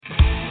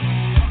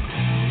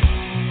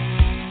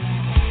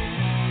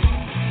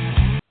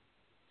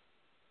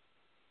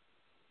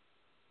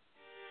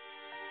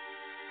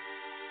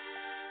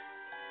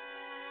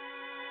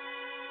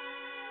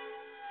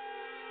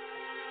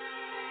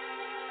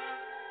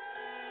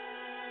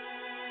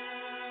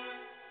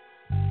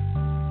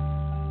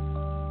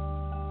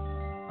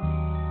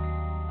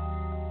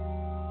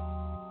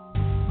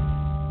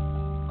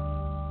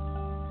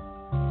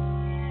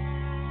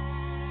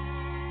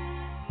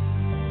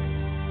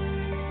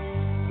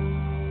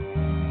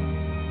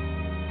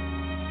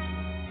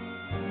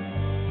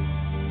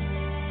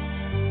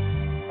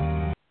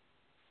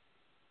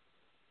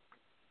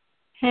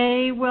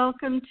Hey,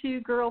 welcome to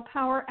Girl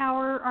Power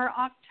Hour. Our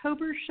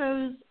October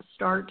shows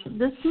start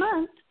this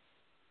month.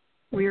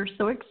 We are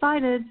so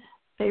excited.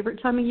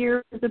 Favorite time of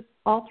year for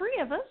all three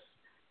of us.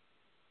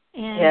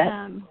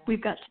 And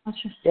we've got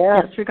Tasha.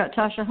 Yes, we've got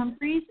Tasha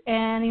Humphreys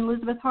and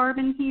Elizabeth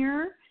Harbin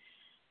here.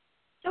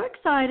 So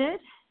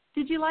excited.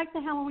 Did you like the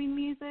Halloween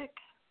music?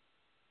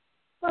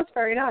 That's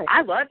very nice.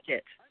 I loved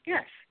it.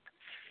 Yes.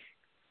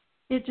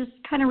 It just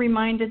kind of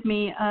reminded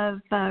me of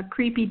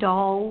creepy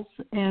dolls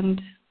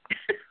and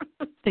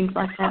things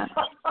like that.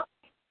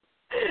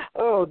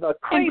 Oh, the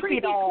creepy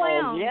dolls,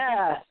 clowns.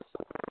 Yes.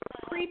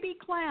 Creepy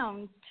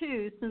clowns,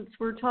 too, since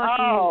we're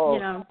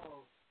talking,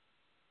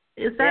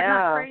 Is that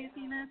not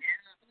craziness?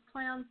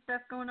 Clown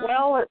stuff going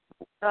on?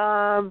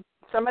 Well,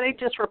 somebody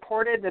just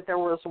reported that there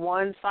was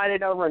one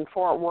sighted over in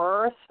Fort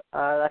Worth.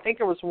 I think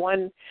there was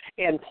one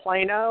in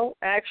Plano,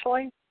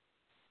 actually.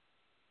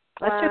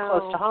 That's too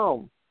close to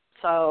home.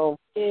 So,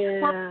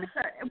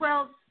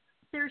 Well,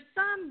 there's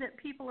some that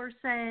people are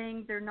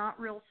saying they're not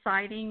real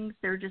sightings.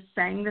 They're just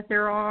saying that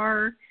there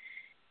are,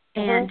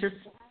 and just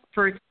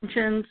for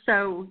attention.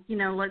 So,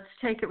 let's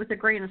take it with a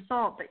grain of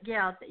salt. But,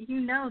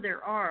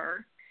 there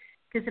are,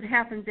 because it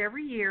happens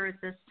every year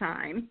at this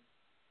time.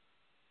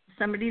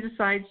 Somebody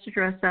decides to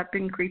dress up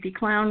in creepy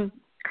clown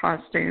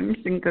costumes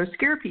and go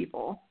scare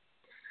people.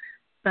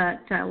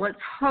 But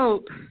let's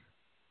hope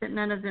that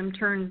none of them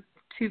turn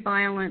too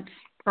violent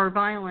or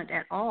violent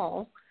at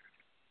all.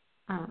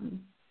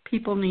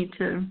 People need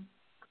to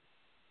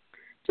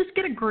just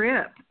get a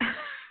grip.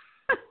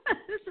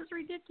 This is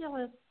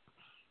ridiculous.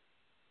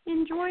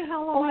 Enjoy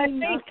Halloween.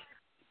 Well,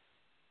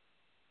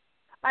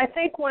 I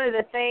think one of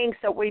the things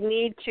that we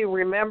need to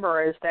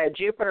remember is that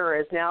Jupiter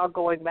is now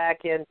going back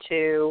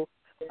into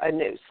a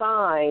new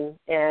sign,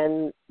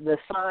 and the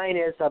sign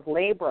is of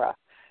Libra.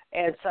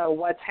 And so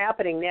what's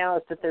happening now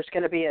is that there's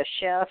going to be a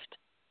shift,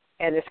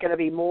 and it's going to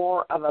be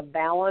more of a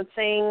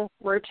balancing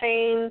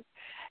routine.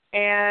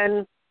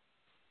 And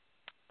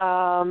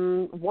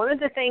one of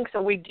the things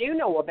that we do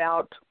know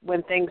about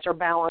when things are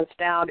balanced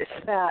out is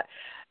that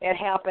it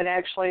happened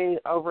actually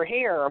over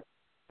here.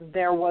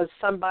 There was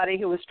somebody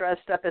who was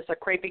dressed up as a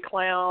creepy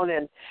clown,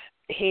 and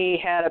he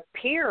had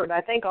appeared,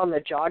 I think, on the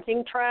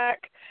jogging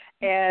track,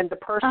 and the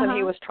person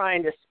he was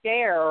trying to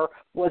scare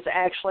was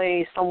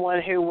actually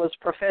someone who was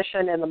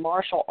proficient in the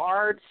martial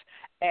arts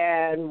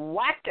and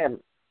whacked him.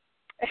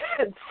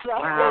 And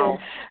so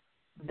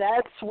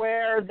that's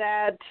where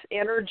that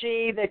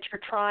energy that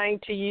you're trying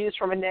to use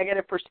from a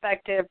negative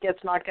perspective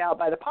gets knocked out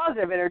by the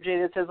positive energy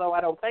that says, oh, I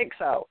don't think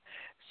so.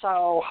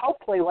 So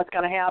hopefully what's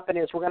going to happen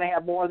is we're going to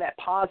have more of that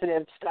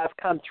positive stuff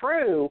come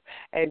through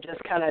and just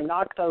kind of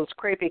knock those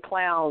creepy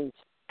clowns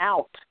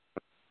out.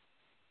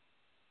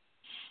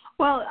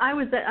 Well, I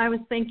was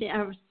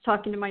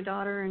talking to my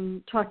daughter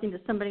and talking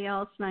to somebody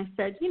else, and I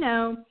said,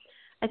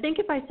 I think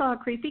if I saw a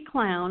creepy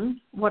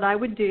clown, what I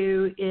would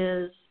do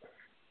is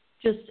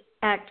just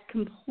act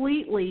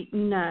completely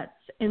nuts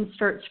and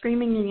start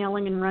screaming and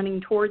yelling and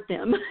running toward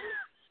them.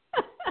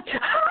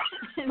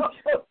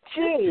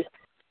 Gee.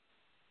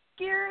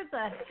 Scare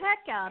the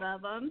heck out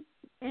of them,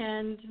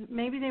 and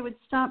maybe they would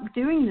stop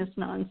doing this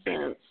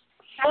nonsense.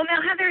 Well,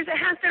 now, Heather,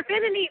 has there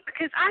been any,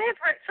 because I have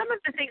read, some of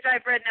the things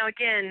I've read now,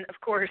 again, of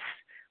course,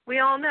 we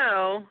all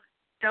know,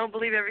 don't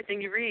believe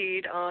everything you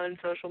read on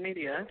social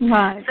media.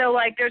 Right. So,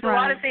 there's a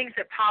lot of things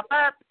that pop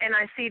up, and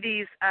I see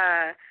these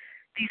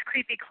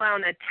creepy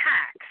clown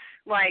attacks,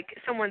 like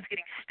someone's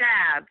getting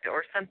stabbed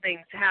or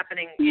something's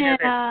happening,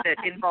 that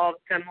involves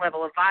some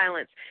level of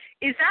violence.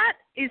 Is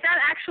that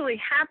actually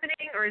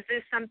happening, or is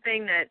this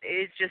something that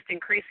is just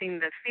increasing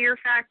the fear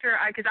factor?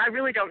 Because I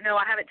really don't know.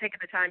 I haven't taken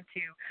the time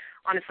to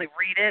honestly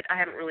read it. I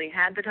haven't really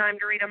had the time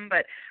to read them,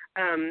 but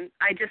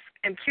I just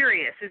am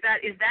curious. Is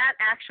that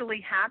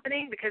actually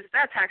happening? Because if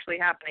that's actually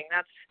happening,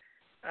 that's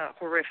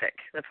horrific.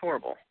 That's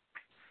horrible.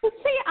 Well,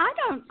 see,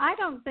 I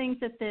don't think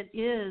that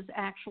is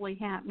actually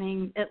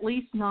happening. At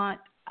least not.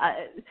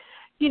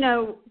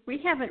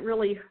 We haven't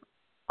really.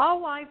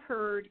 All I've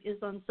heard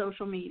is on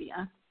social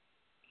media.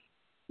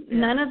 Yeah.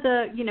 None of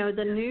the,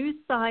 the news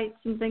sites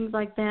and things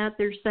like that,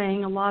 they're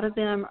saying a lot of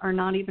them are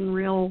not even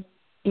real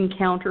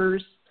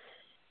encounters.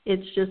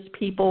 It's just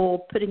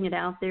people putting it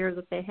out there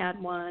that they had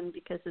one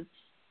because it's,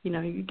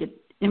 you get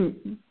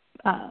some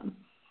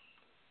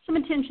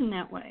attention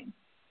that way.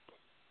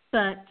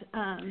 But,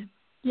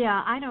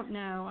 I don't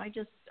know.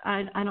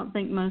 I don't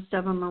think most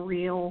of them are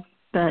real,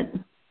 but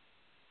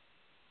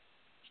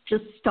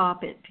just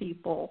stop it,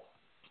 people.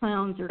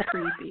 Clowns are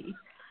creepy.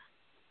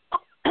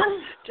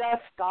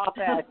 Just stop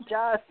it.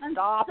 Just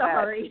stop it.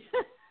 Sorry.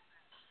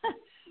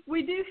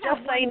 We do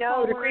have just say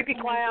no to creepy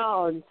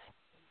clowns.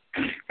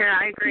 Yeah,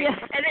 I agree. Yeah.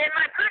 And in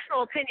my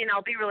personal opinion,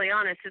 I'll be really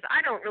honest, is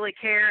I don't really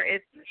care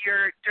if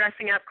you're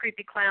dressing up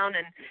creepy clown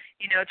and,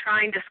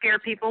 trying to scare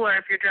people, or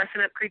if you're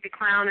dressing up creepy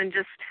clown and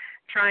just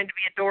trying to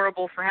be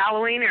adorable for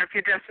Halloween, or if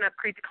you're dressing up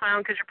creepy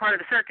clown because you're part of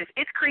the circus.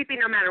 It's creepy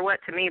no matter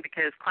what to me,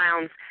 because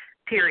clowns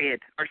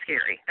period, are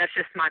scary. That's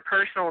just my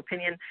personal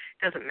opinion.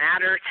 It doesn't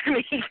matter to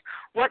me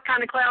what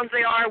kind of clowns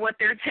they are, what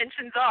their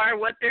intentions are,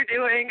 what they're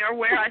doing, or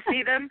where I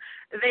see them.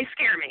 They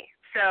scare me.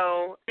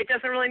 So it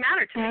doesn't really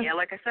matter to me.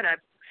 Like I said,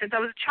 since I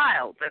was a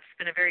child, that's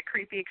been a very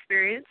creepy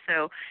experience.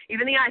 So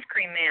even the ice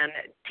cream man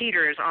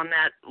teeters on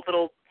that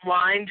little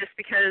line just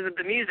because of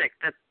the music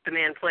that the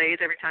man plays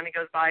every time he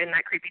goes by in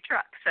that creepy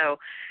truck. So,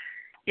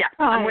 yeah,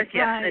 I'm with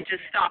you. And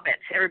just stop it.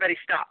 Everybody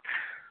stop.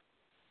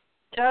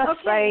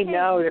 Just say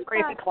no to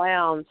creepy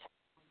clowns.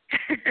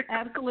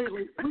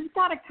 Absolutely. We've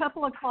got a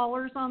couple of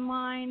callers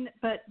online,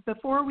 but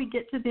before we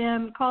get to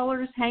them,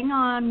 callers, hang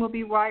on. We'll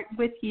be right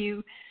with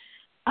you.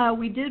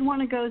 We did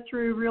want to go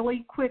through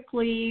really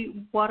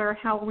quickly what our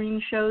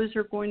Halloween shows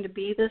are going to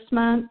be this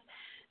month.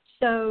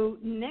 So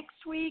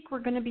next week we're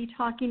going to be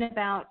talking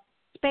about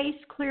space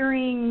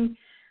clearing,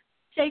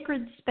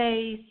 sacred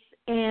space,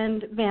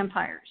 and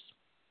vampires.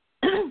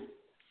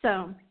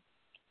 So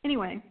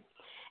anyway,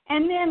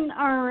 and then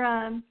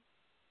our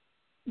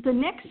the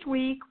next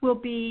week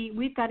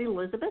we've got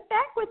Elizabeth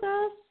back with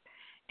us,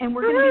 and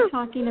we're going to be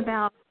talking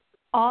about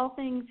all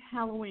things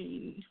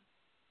Halloween.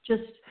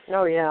 Just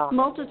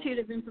multitude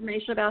of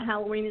information about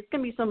Halloween. It's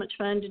going to be so much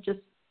fun to just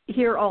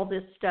hear all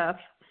this stuff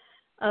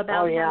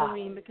about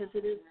Halloween because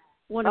it is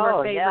one of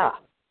our favorite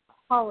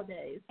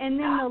holidays. And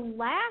then the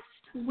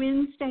last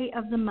Wednesday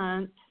of the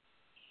month,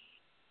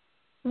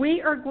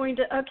 we are going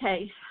to,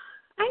 I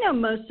know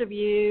most of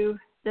you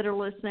that are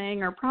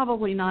listening are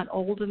probably not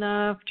old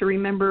enough to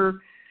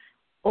remember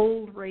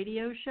old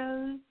radio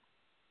shows.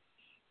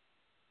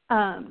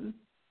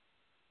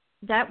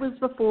 That was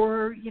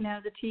before,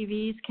 the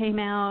TVs came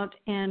out,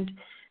 and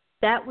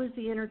that was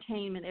the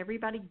entertainment.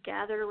 Everybody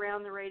gathered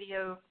around the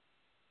radio.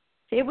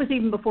 It was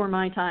even before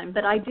my time,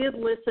 but I did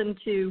listen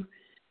to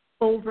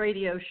old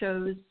radio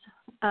shows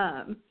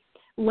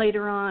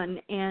later on,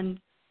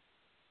 and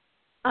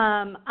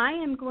I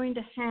am going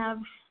to have,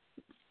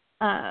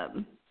 I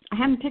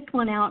haven't picked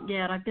one out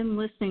yet. I've been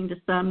listening to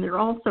some. They're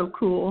all so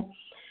cool,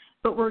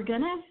 but we're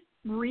going to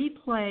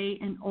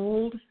replay an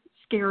old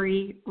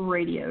scary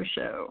radio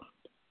show.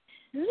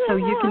 So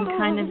you can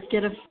kind of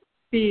get a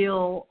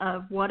feel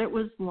of what it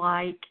was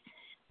like.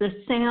 The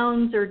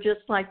sounds are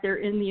just like they're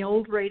in the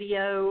old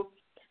radio.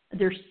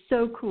 They're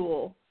so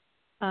cool.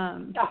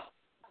 There's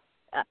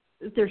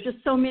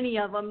just so many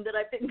of them that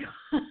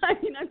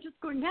I'm just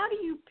going, how do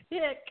you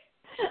pick?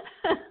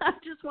 I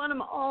just want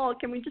them all.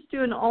 Can we just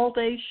do an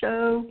all-day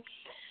show?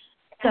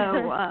 So,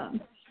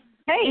 anyway,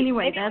 maybe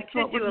we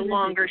could do a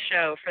longer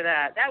show for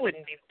that. That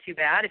wouldn't be too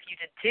bad if you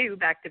did two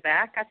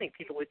back-to-back. I think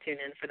people would tune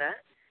in for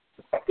that.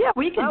 Yeah,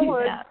 we could do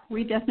that.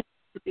 We definitely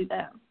could do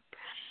that.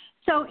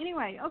 So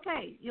anyway,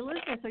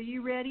 Elizabeth, are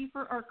you ready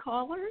for our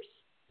callers?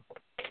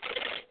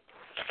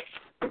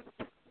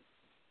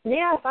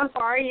 Yes, I'm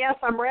sorry. Yes,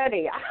 I'm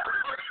ready. Are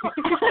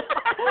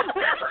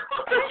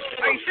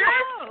you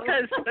sure?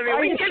 Because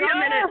we can give you a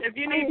minute if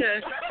you need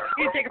to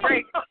take a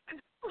break.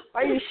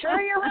 Are you sure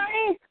you're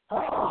ready?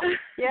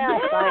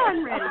 Yes,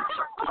 I'm ready.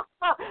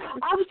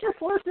 I was just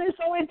listening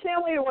so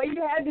intently to what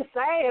you had to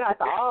say, and I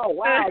thought, oh,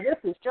 wow, this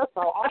is just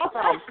so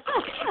awesome.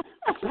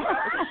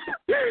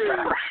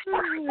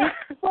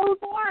 So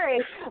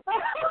sorry.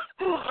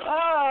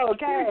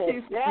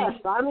 Okay. Yes,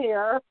 I'm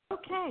here.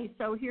 Okay,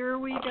 so here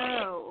we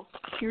go.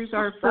 Here's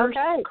our first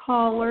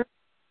caller.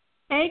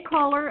 Hey,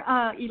 caller,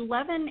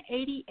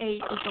 1188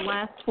 is the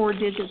last four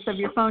digits of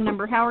your phone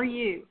number. How are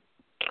you?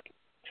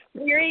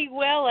 Very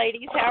well,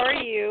 ladies. How are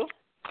you?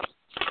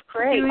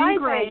 Great. Hi,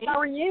 great. How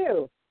are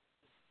you?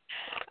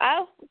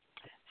 Oh,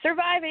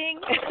 surviving.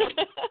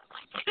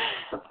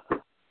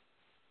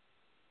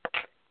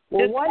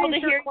 Well, what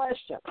is your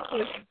question?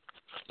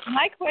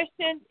 My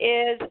question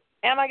is,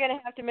 am I going to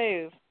have to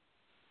move?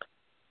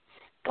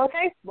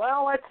 Okay,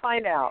 well, let's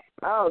find out.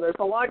 Oh, there's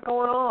a lot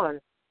going on.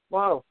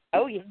 Whoa.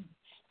 Oh, yeah.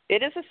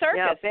 It is a circus.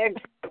 Yeah, big.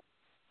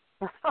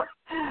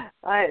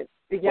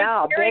 Big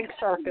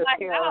circus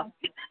here.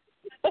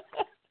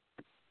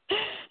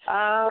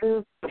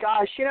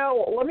 Gosh,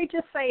 let me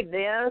just say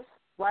this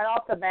right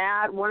off the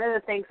bat. One of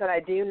the things that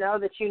I do know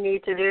that you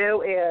need to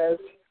do is,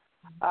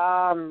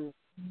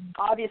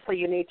 obviously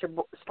you need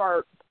to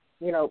start,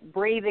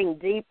 breathing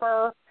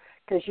deeper,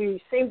 because you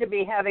seem to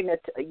be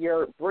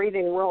you're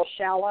breathing real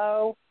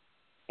shallow.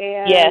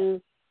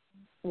 And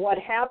what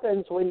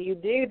happens when you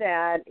do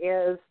that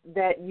is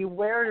that you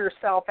wear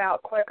yourself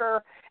out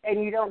quicker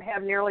and you don't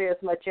have nearly as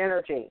much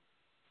energy.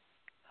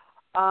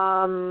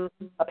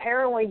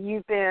 Apparently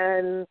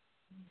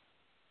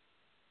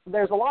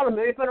there's a lot of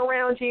movement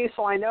around you,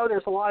 so I know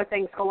there's a lot of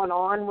things going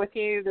on with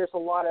you. There's a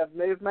lot of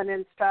movement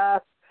and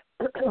stuff.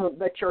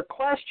 But your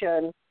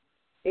question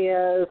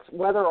is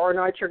whether or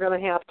not you're going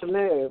to have to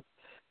move.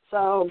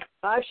 So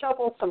I've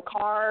shuffled some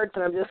cards,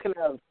 and I'm just going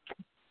to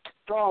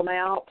draw them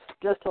out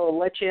just to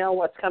let you know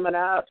what's coming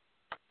up.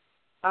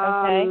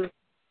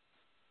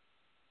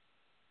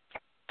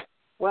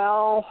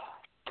 Well,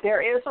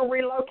 there is a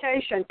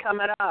relocation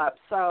coming up,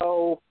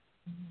 so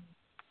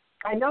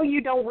I know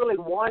you don't really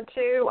want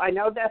to. I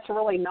know that's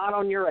really not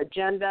on your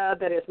agenda,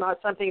 that it's not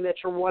something that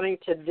you're wanting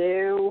to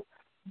do.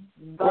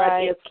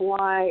 But it's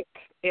like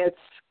if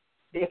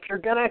you're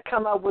going to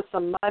come up with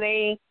some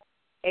money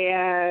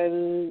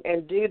and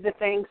do the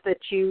things that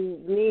you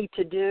need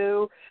to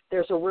do,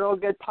 there's a real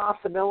good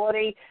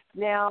possibility.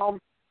 Now,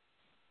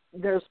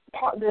 there's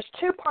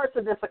two parts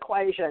of this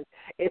equation.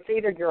 It's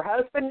either your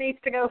husband needs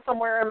to go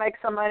somewhere and make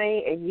some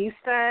money and you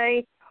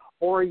stay,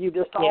 or you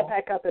just all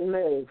pack up and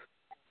move.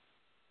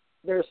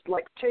 There's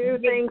like two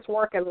things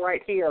working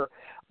right here.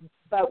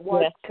 But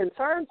what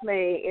concerns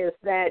me is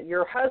that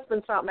your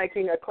husband's not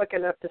making a quick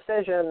enough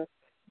decision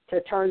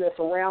to turn this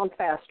around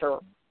faster.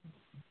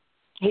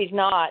 He's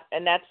not,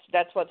 and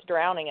that's what's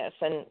drowning us.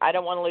 And I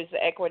don't want to lose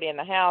the equity in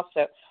the house,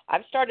 so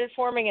I've started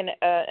forming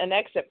an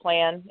exit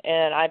plan,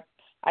 and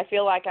I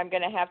feel like I'm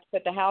going to have to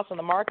put the house on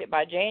the market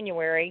by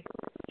January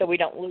so we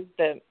don't lose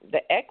the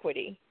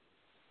equity.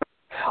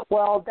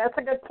 Well, that's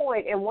a good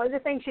point. And one of the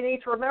things you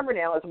need to remember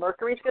now is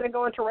Mercury's going to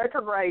go into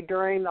retrograde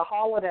during the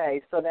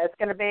holidays. So that's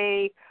going to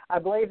be, I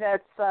believe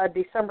that's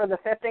December the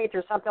 15th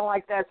or something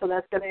like that. So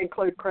that's going to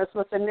include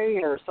Christmas and New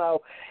Year.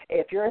 So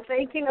if you're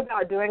thinking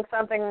about doing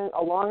something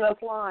along those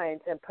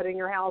lines and putting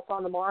your house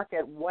on the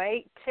market,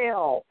 wait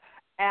till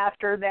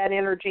after that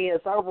energy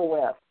is over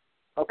with.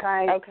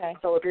 Okay? Okay.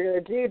 So if you're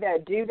going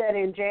to do that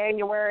in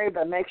January,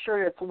 but make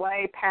sure it's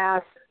way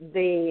past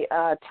the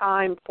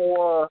time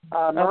for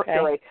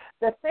Mercury. Okay.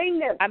 The thing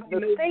that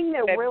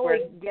really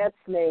gets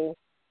me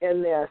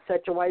in this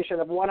situation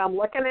of what I'm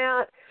looking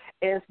at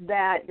is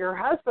that your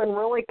husband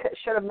really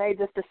should have made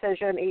this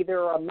decision either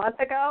a month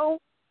ago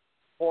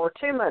or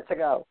 2 months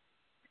ago.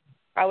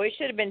 Oh, it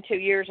should have been 2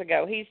 years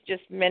ago. He's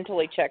just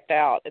mentally checked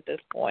out at this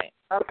point.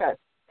 Okay.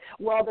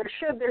 Well, there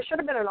should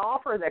have been an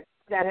offer that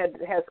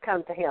has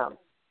come to him.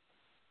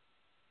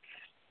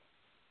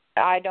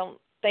 I don't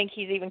think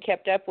he's even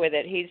kept up with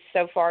it. He's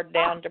so far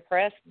down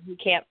depressed he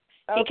can't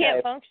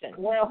function.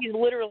 Well, he's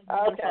literally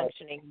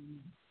non-functioning.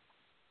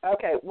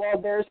 Okay.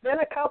 Well, there's been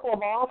a couple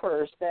of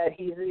offers that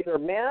he's either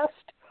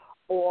missed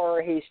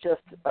or he's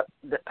just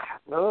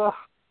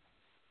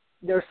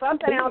there's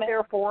something out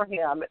there for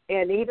him,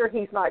 and either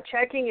he's not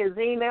checking his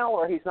email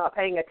or he's not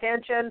paying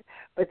attention,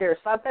 but there's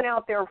something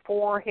out there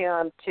for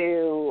him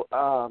to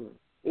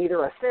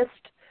either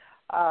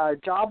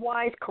assist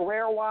job-wise,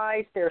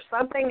 career-wise. There's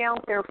something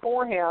out there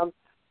for him.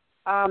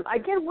 I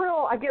get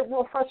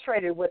real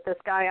frustrated with this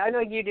guy. I know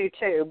you do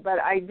too, but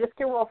I just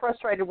get real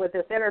frustrated with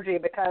this energy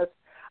because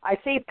I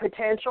see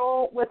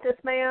potential with this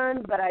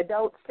man, but I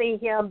don't see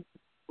him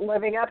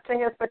living up to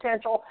his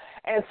potential.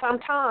 And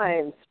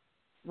sometimes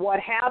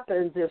what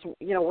happens is,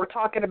 we're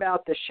talking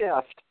about the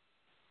shift.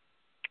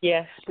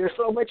 Yes. There's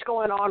so much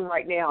going on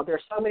right now.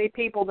 There's so many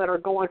people that are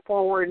going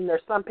forward, and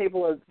there's some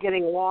people that are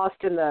getting lost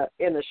in the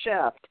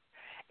shift.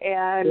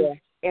 And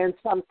in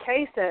some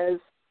cases,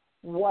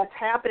 what's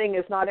happening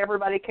is not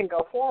everybody can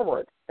go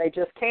forward. They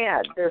just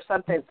can't. There's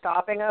something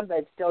stopping them.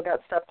 They've still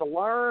got stuff to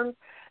learn.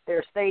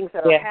 There's things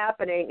that are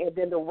happening, and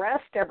then the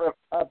rest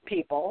of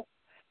people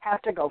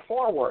have to go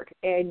forward.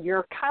 And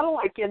you're kind of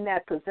like in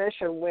that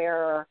position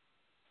where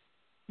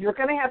you're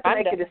going to have to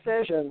make a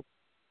decision,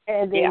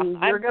 and then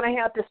you're going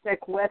to have to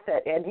stick with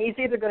it. And he's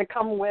either going to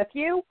come with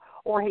you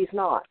or he's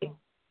not.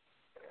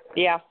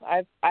 Yeah,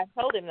 I've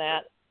told him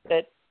that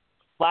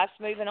life's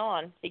moving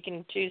on. He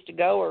can choose to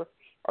go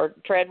or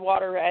tread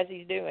water as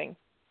he's doing.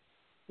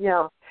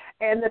 Yeah,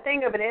 and the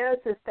thing of it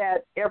is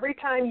that every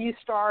time you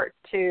start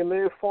to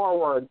move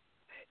forward,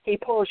 he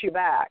pulls you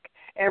back.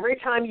 Every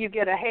time you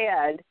get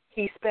ahead,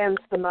 he spends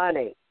the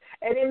money.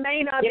 And it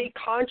may not be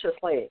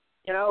consciously,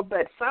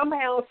 but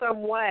somehow,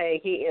 some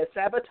way, he is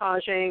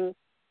sabotaging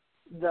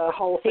the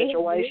whole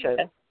situation.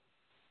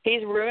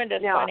 He's ruined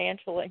us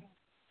financially.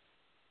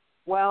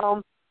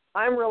 Well,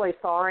 I'm really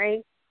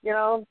sorry,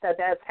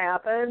 that's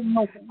happened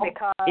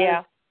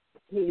because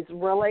he's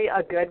really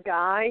a good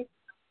guy,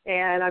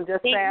 and I'm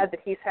just sad that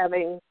he's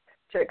having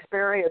to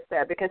experience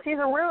that because he's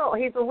a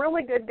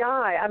really good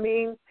guy. I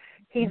mean,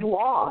 he's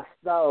lost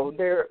though.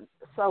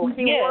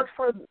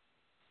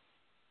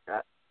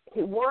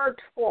 He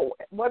worked for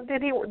what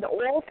did he? The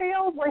oil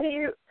field?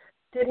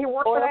 Did he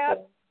work for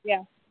that?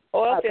 Yeah,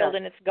 oil field,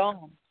 and it's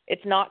gone.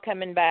 It's not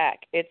coming back.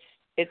 It's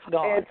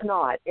gone. It's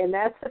not, and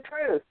that's the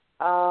truth.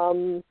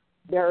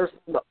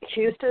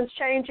 Houston's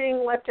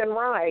changing left and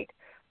right.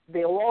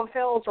 The oil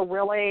fields are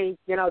really,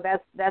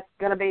 that's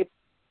going to be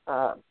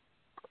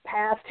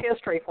past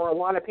history for a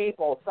lot of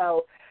people.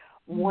 So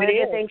one of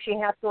the things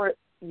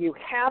you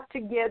have to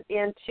get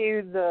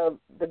into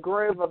the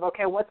groove of,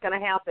 okay, what's going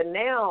to happen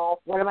now?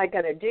 What am I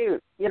going to do?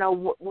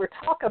 We're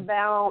talking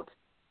about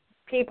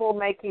people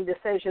making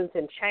decisions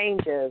and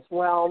changes.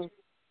 Well,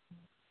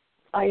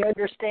 I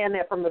understand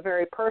that from a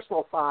very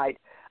personal side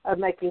of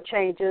making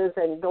changes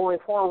and going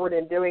forward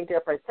and doing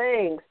different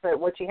things. But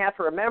what you have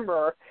to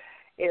remember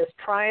is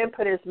try and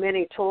put as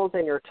many tools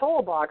in your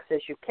toolbox as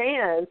you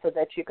can so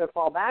that you can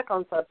fall back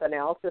on something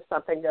else if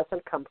something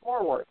doesn't come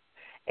forward.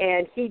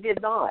 And he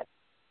did not.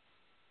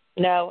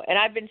 No, and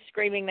I've been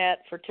screaming that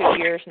for 2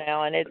 years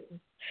now, and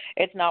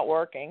it's not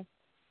working.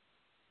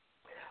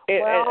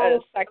 A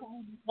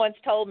psychologist once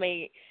told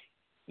me,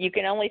 you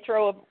can only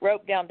throw a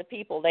rope down to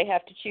people. They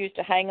have to choose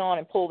to hang on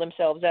and pull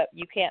themselves up.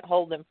 You can't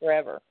hold them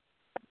forever.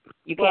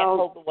 You can't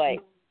hold the weight.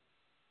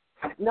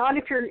 Not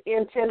if you're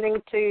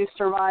intending to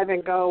survive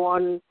and go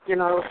on,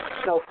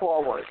 go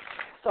forward.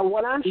 So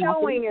what I'm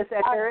showing is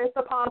that there is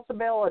a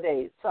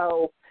possibility.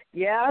 So,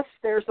 yes,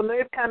 there's a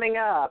move coming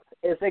up.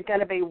 Is it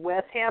going to be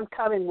with him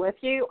coming with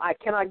you? I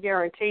cannot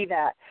guarantee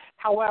that.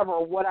 However,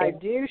 what I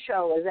do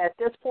show is at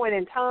this point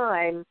in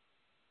time,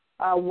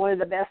 one of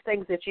the best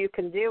things that you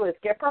can do is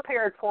get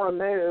prepared for a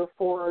move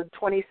for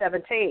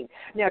 2017.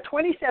 Now,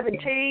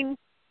 2017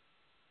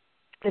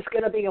 is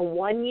going to be a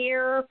 1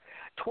 year.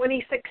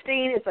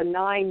 2016 is a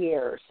 9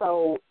 year.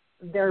 So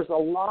there's a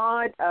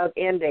lot of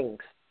endings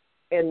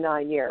in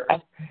 9 years.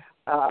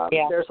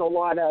 There's a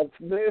lot of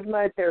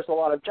movement. There's a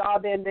lot of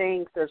job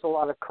endings. There's a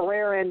lot of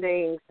career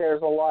endings.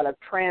 There's a lot of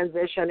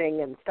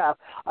transitioning and stuff.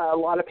 A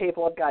lot of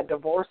people have got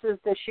divorces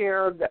this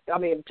year. I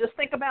mean, just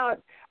think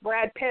about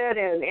Brad Pitt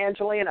and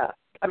Angelina.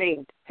 I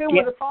mean, who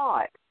would have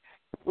thought?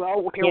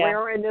 Well, here we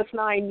are in this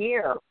 9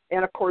 year.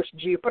 And, of course,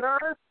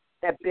 Jupiter,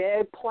 that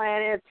big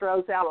planet,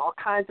 throws out all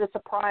kinds of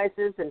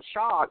surprises and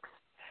shocks.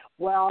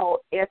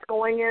 Well, it's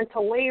going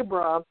into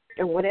Libra,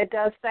 and when it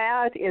does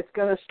that, it's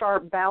going to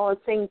start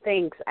balancing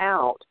things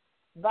out.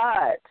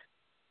 But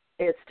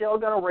it's still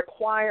going to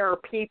require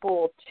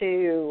people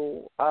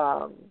to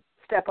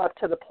step up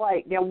to the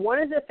plate. Now, one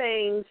of the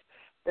things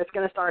that's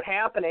going to start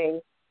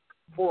happening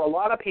for a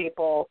lot of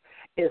people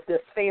is this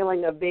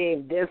feeling of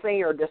being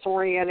dizzy or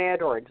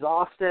disoriented or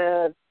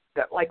exhausted,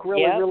 like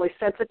really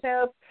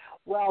sensitive.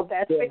 Well,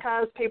 that's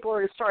because people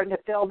are starting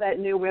to feel that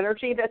new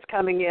energy that's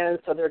coming in,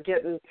 so they're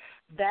getting –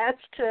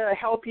 that's to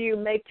help you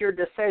make your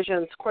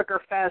decisions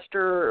quicker,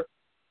 faster,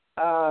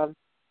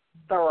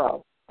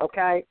 thorough,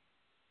 okay?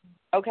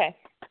 Okay.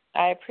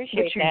 I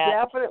appreciate but you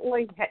that.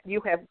 Definitely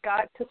you have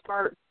got to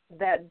start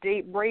that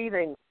deep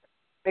breathing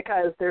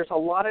because there's a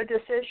lot of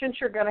decisions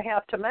you're going to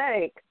have to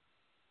make,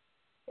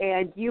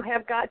 and you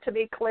have got to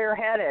be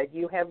clear-headed.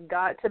 You have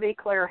got to be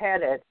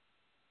clear-headed,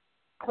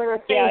 clear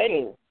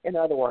thinking, in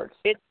other words.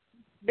 It's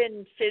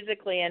been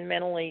physically and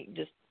mentally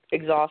just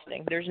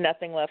exhausting. There's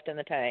nothing left in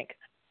the tank.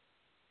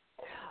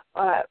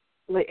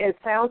 It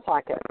sounds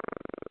like it.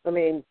 I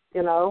mean,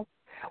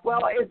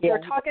 Well,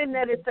 they're talking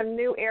that it's a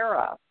new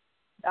era.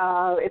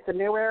 It's a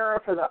new era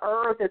for the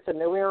earth. It's a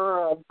new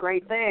era of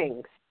great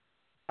things.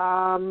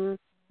 And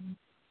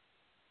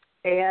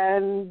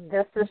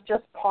this is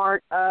just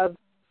part of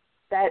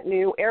that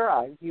new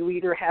era. You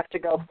either have to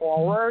go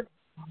forward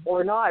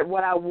or not.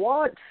 What I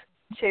want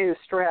to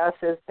stress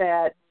is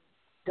that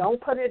don't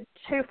put it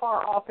too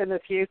far off in the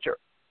future.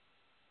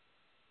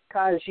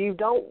 Because you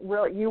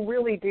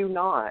really do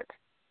not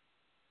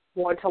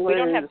want to lose.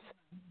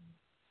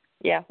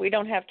 We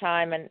don't have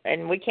time,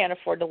 and we can't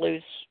afford to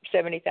lose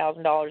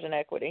 $70,000 in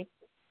equity.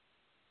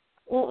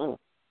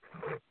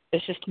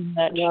 It's just too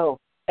much. No.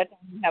 That's all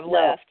we have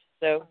left,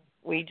 so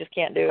we just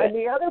can't do it. And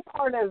the other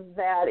part of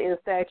that is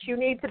that you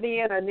need to be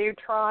in a new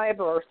tribe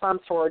or some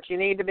sort. You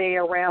need to be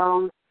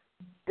around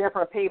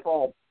different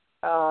people.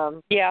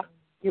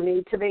 You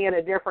need to be in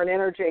a different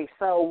energy.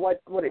 So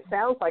what it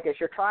sounds like is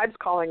your tribe's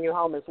calling you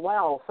home as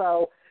well.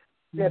 So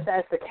if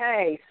that's the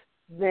case,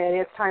 then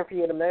it's time for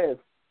you to move.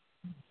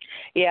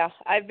 Yeah,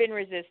 I've been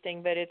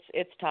resisting, but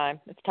it's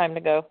time. It's time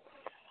to go.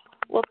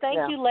 Well,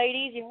 thank you,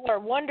 ladies. You are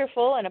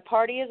wonderful and a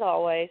party as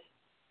always.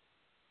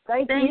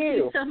 Thank you. Thank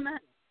you so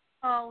much,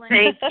 Pauline.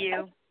 Thank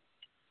you.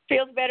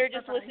 Feels better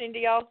just listening to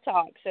y'all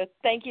talk. So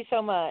thank you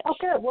so much. Oh,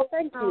 good. Well,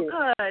 thank you.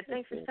 Oh, good.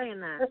 Thanks for saying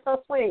that. That's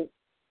so sweet.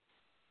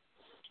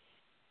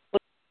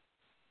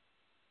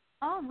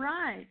 All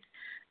right.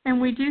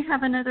 And we do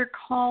have another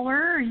caller.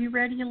 Are you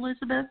ready,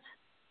 Elizabeth?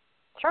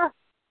 Sure.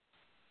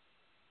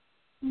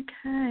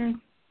 Okay.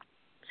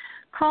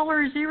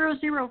 Caller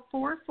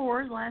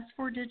 0044, last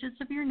four digits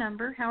of your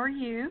number. How are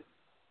you?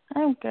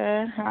 I'm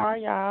good. How are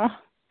y'all?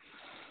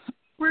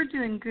 We're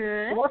doing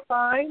good. We're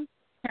fine.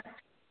 Yeah.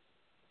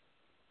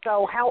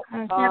 So how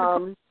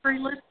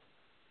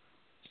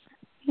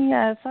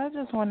Yes, I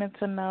just wanted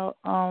to know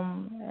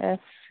if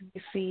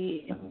you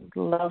see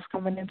love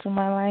coming into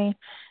my life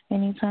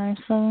anytime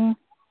soon,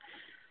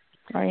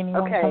 or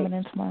anyone coming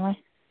into my life.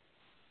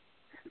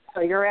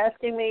 So you're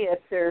asking me if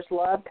there's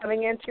love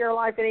coming into your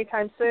life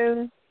anytime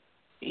soon?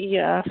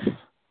 Yes.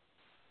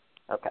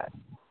 Okay.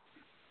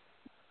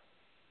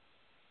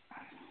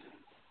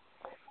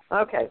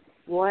 Okay.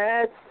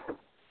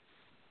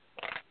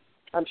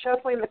 I'm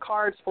shuffling the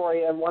cards for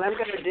you, and what I'm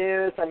going to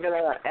do is I'm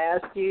going to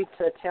ask you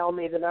to tell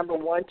me the number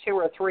 1, 2,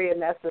 or 3,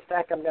 and that's the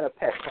deck I'm going to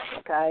pick from,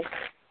 okay?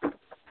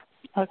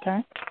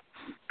 Okay.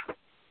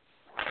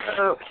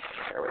 Okay,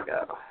 there we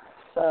go.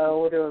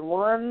 So we're doing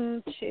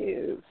 1,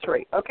 2,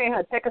 3. Okay,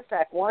 honey, pick a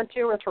stack, 1,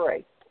 2, or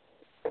 3.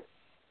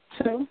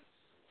 2.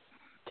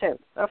 2,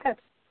 okay.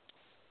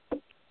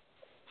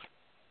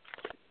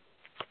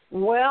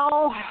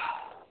 Well,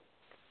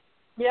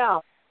 yeah,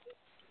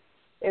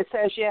 it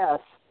says yes.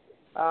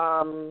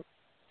 Well,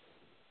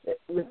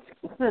 it's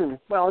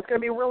going to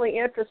be really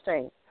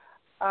interesting.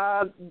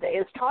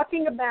 It's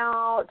talking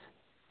about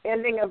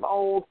ending of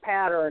old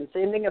patterns,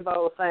 ending of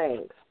old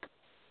things.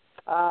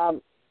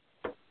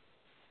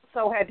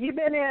 So have you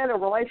been in a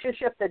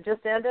relationship that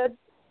just ended?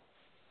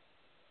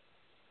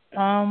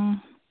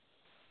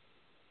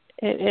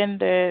 It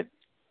ended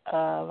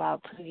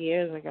about 2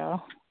 years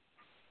ago.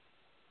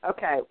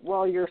 Okay,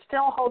 well, you're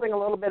still holding a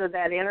little bit of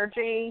that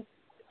energy.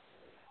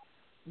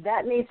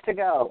 That needs to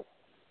go.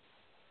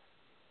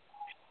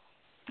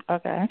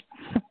 Okay.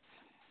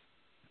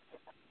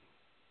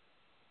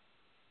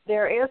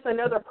 There is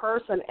another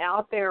person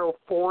out there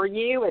for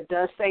you. It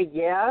does say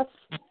yes.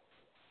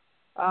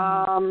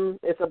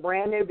 It's a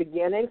brand new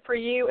beginning for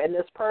you, and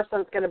this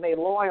person's going to be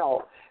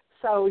loyal.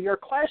 So your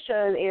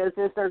question is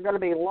there going to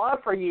be love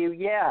for you?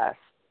 Yes.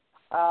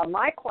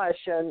 My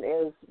question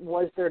is,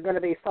 was there going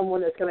to be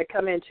someone that's going to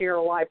come into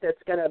your life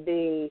that's going to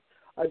be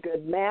a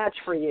good match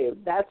for you?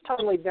 That's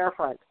totally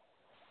different.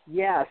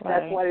 Yes,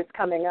 right. That's what it's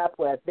coming up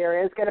with.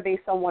 There is going to be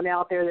someone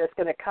out there that's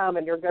going to come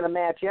and you're going to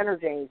match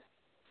energies.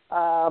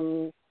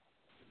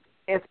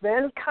 It's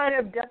been kind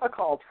of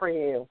difficult for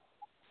you.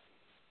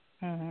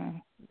 Mm-hmm.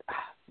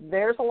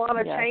 There's a lot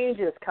of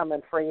changes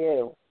coming for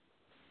you.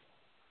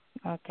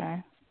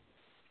 Okay.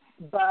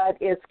 But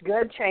it's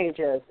good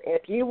changes.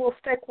 If you will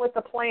stick with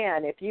the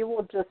plan, if you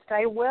will just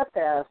stay with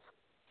this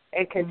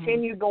and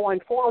continue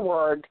going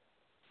forward,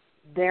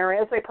 there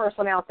is a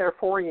person out there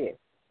for you.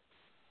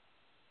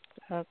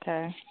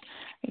 Okay.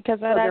 Because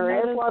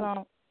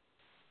so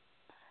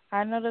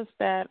I noticed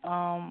that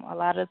a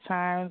lot of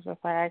times if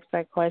I ask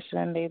that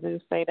question, they do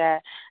say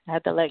that I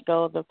have to let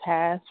go of the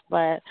past,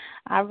 but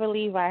I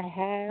believe I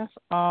have.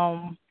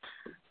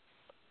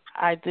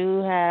 I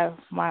do have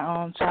my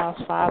own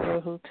child's father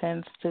who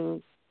tends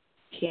to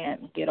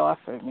can't get off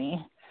of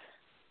me.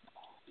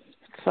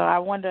 So I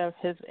wonder if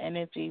his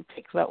energy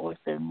picks up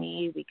within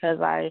me because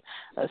I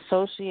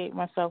associate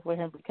myself with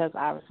him because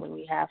obviously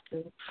we have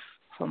to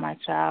for my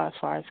child as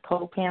far as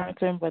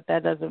co-parenting, but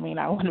that doesn't mean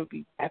I want to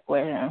be back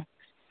with him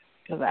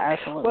because I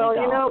absolutely don't. Well,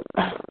 you know,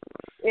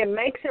 it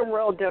makes it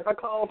real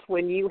difficult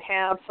when you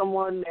have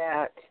someone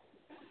that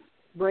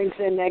brings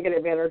in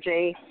negative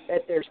energy,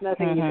 that there's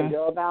nothing you can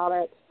do about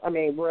it. I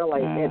mean,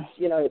 really, it's,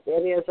 you know, it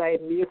is a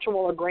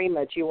mutual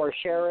agreement. You are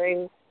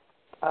sharing,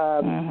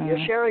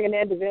 you're sharing an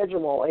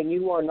individual, and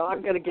you are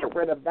not going to get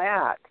rid of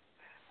that.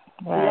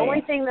 Right. The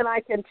only thing that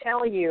I can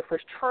tell you for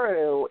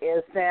true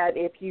is that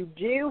if you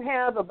do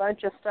have a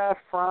bunch of stuff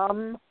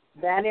from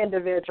that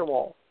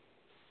individual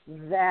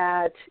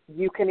that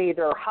you can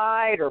either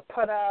hide or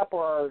put up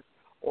or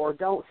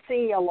don't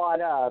see a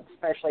lot of,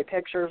 especially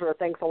pictures or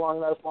things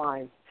along those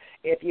lines,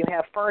 if you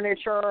have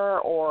furniture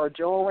or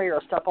jewelry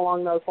or stuff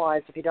along those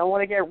lines, if you don't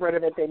want to get rid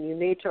of it, then you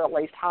need to at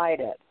least hide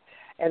it.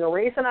 And the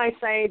reason I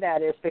say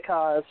that is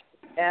because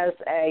as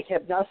a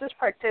hypnosis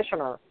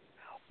practitioner,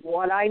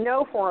 what I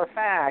know for a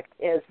fact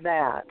is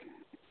that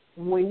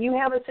when you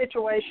have a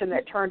situation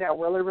that turned out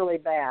really, really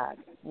bad,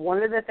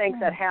 one of the things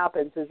that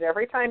happens is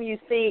every time you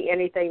see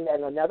anything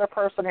that another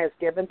person has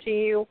given to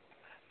you,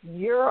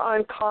 your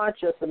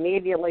unconscious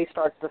immediately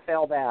starts to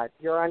feel bad.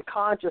 Your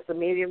unconscious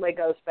immediately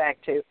goes back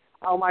to,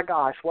 oh, my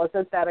gosh,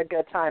 wasn't that a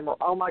good time? Or,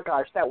 oh, my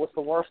gosh, that was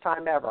the worst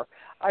time ever.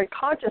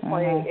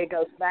 Unconsciously, it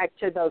goes back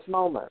to those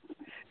moments.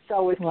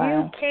 So if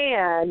you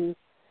can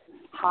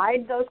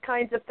hide those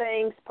kinds of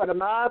things, put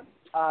them up,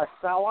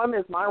 sell them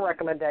is my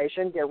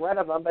recommendation. Get rid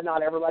of them, but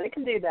not everybody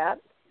can do that.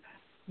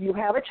 You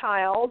have a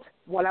child.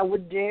 What I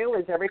would do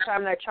is every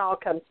time that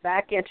child comes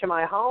back into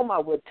my home, I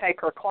would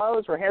take her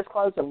clothes or his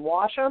clothes and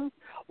wash them.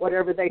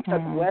 Whatever they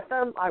took with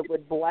them, I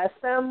would bless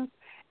them.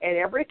 And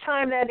every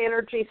time that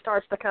energy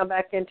starts to come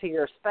back into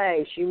your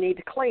space, you need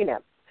to clean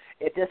it.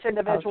 If this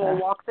individual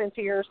walks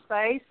into your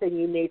space, then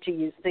you need to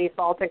use sea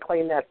salt and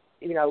clean that.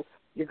 You know,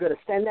 you're going to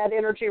send that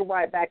energy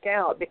right back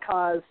out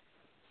because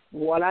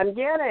what I'm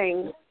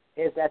getting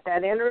is that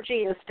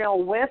energy is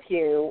still with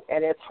you,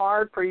 and it's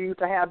hard for you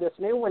to have this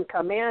new one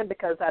come in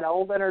because that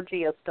old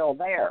energy is still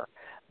there.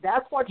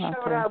 That's what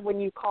showed up when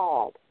you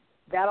called.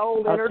 That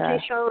old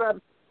energy showed up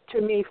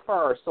to me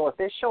first. So if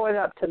it's showing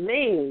up to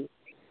me,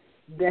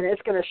 then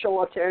it's going to show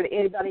up to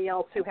anybody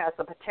else who has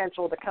the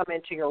potential to come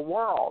into your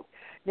world.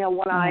 Now,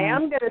 what I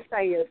am going to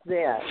say is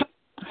this.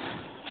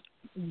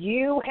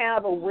 You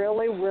have a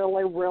really,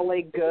 really,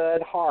 really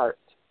good heart.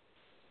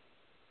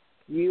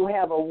 You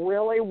have a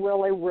really,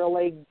 really,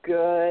 really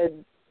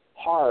good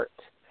heart.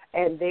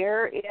 And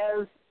there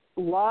is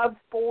love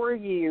for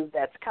you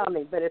that's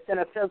coming, but it's in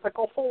a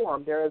physical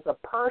form. There is a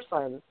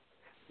person,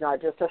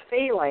 not just a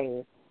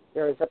feeling.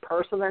 There is a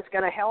person that's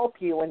going to help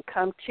you and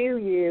come to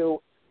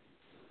you,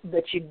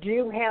 but you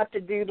do have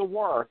to do the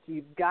work.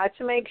 You've got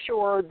to make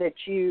sure that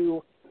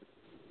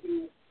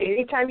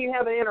anytime you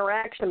have an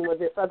interaction with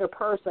this other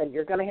person,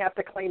 you're going to have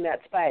to clean that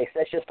space.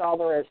 That's just all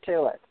there is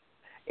to it.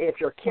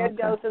 If your kid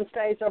goes and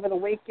stays over the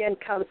weekend,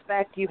 comes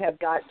back, you have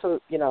got to,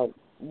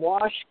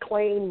 wash,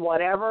 clean,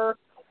 whatever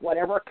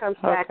comes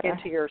back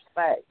into your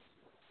space.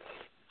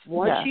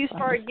 Once you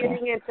start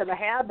getting into the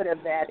habit of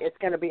that, it's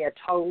going to be a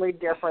totally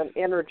different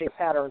energy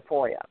pattern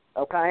for you,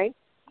 okay?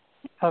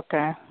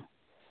 Okay.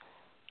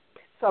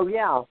 So,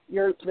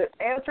 the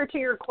answer to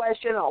your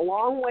question, a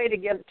long way to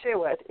get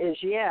to it, is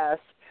yes,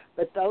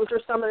 but those are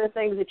some of the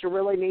things that you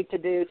really need to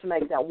do to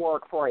make that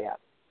work for you.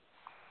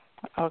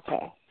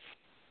 Okay.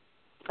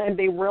 And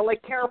be really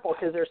careful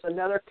because there's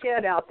another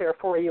kid out there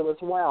for you as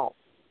well.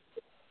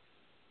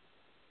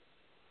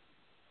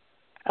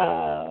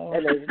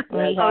 And there's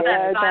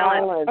dead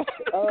silence.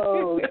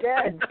 Oh,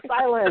 dead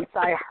silence.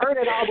 I heard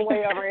it all the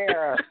way over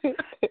here.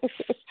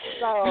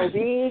 So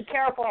be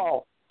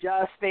careful.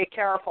 Just be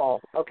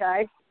careful,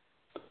 okay?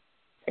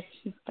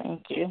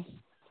 Thank you.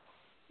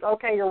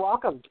 Okay, you're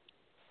welcome.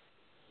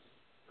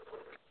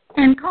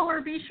 And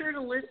caller, be sure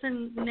to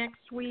listen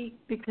next week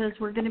because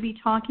we're going to be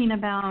talking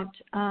about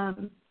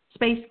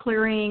space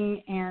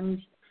clearing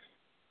and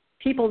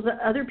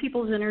other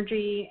people's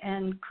energy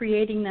and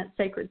creating that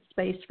sacred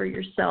space for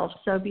yourself.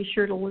 So be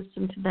sure to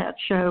listen to that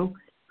show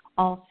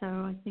also.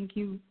 I think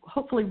you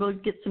hopefully will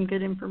get some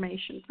good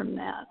information from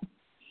that.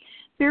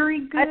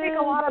 Very good. I think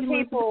a lot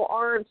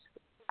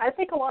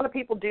of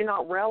people do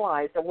not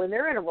realize that when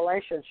they're in a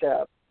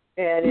relationship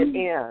and it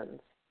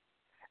ends,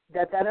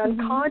 that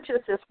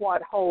unconscious is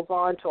what holds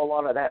on to a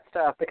lot of that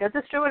stuff because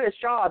it's doing its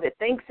job. It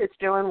thinks it's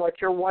doing what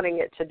you're wanting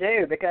it to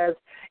do because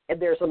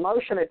there's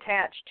emotion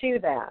attached to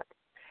that.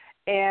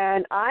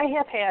 And I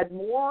have had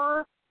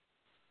more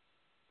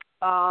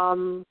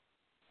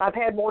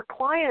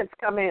clients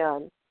come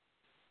in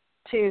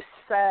to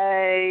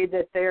say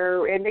that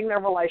they're ending their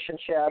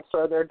relationships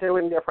or they're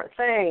doing different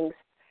things,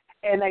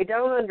 and they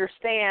don't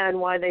understand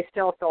why they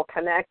still feel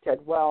connected.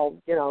 Well,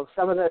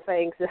 some of the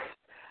things,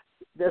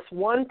 this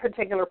one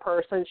particular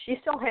person, she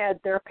still had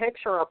their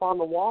picture up on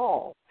the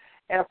wall.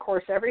 And, of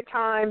course, every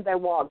time they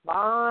walked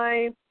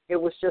by, it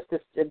was just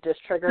it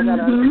just triggered that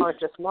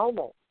unconscious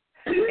moment.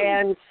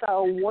 And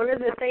so one of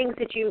the things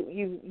that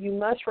you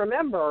must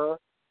remember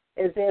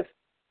is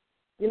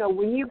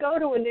when you go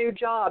to a new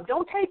job,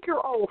 don't take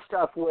your old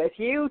stuff with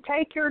you.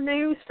 Take your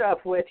new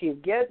stuff with you.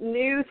 Get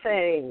new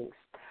things.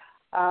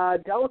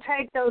 Don't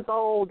take those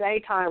old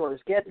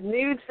daytimers. Get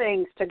new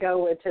things to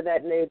go into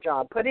that new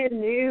job. Put in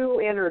new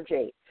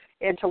energy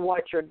into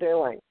what you're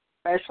doing,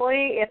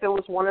 especially if it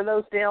was one of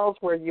those deals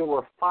where you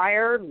were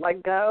fired,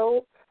 let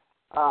go,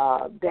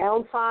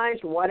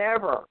 downsized,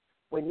 whatever.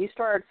 When you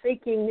start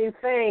seeking new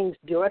things,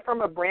 do it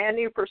from a brand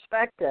new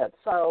perspective.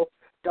 So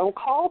don't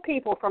call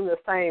people from the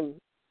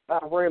same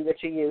room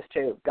that you used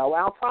to. Go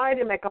outside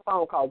and make a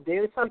phone call.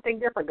 Do something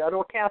different. Go to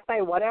a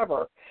cafe,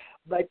 whatever.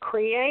 But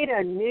create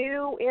a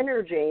new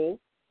energy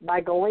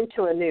by going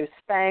to a new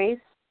space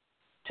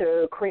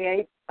to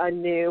create a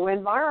new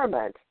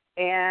environment.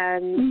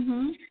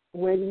 And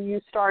when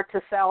you start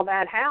to sell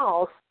that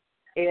house,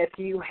 if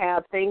you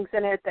have things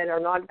in it that are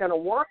not going to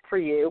work for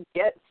you,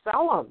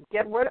 sell them.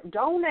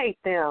 Donate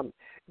them.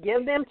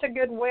 Give them to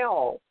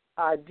Goodwill.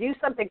 Do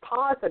something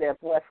positive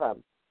with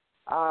them.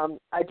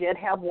 I did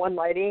have one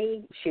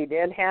lady, she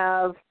did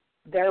have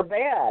their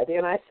bed,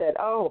 and I said,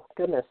 oh,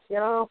 goodness,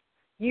 you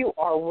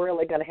are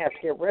really going to have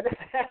to get rid of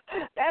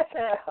that.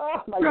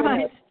 Oh, my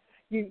goodness.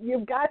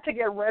 You've got to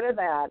get rid of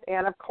that.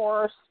 And, of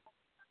course,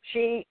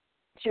 she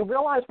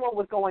realized what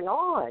was going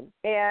on,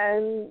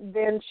 and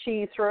then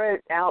she threw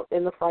it out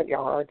in the front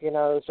yard. It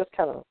was just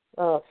kind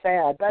of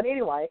sad. But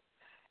anyway,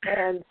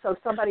 and so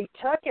somebody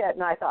took it,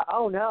 and I thought,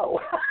 oh, no.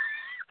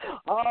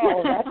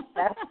 Oh,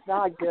 that's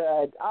not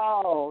good.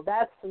 Oh,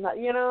 that's not,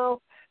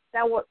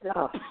 that was,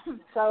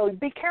 so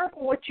be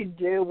careful what you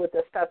do with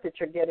the stuff that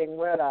you're getting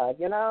rid of.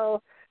 You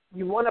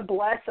want to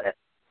bless it,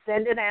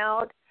 send it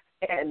out,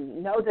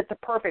 and know that the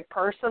perfect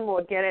person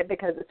will get it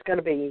because it's going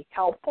to be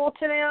helpful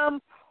to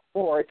them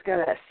or it's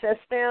going to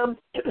assist them.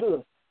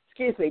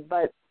 Excuse me,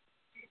 but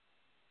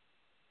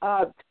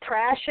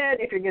trash it.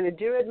 If you're going to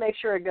do it, make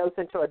sure it goes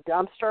into a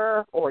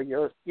dumpster or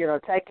you're,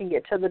 taking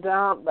it to the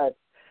dump, but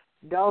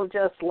don't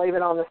just leave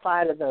it on the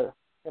side of the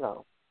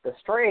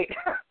street.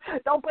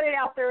 Don't put it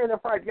out there in the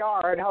front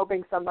yard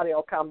hoping somebody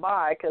will come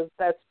by because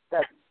that's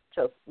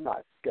just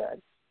not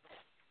good.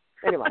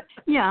 Anyway.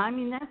 Yeah, I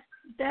mean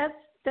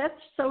that's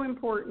so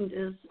important.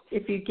 Is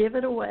if you give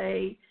it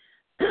away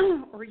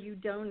or you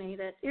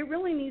donate it, it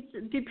really needs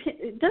to.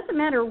 It doesn't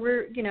matter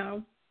where it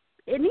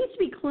needs to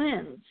be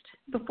cleansed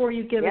before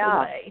you give it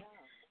away.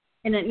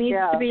 And it needs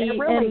to be, it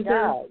really and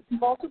does.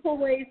 There's multiple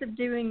ways of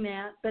doing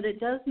that, but it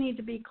does need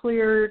to be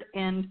cleared.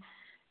 And,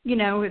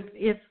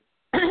 if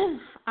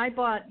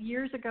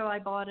years ago I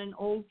bought an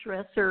old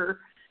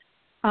dresser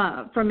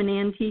from an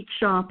antique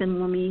shop in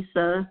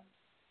Lamesa,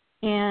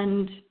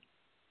 and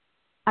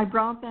I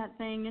brought that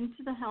thing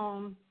into the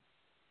home.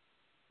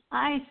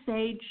 I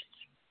saged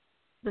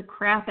the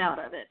crap out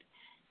of it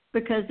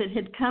because it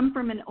had come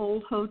from an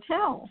old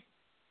hotel.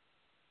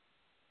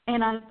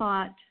 And I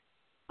thought,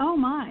 oh,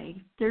 my,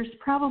 there's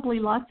probably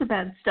lots of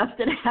bad stuff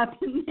that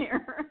happened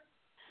there.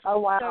 Oh,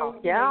 wow.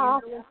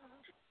 So,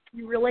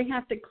 you really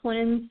have to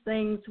cleanse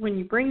things when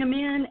you bring them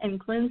in and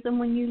cleanse them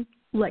when you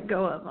let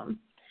go of them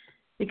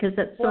because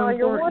that's so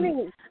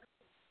important.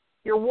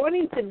 You're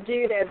wanting to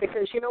do that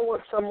because you don't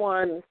want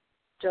someone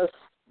just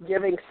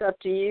giving stuff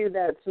to you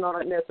that's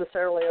not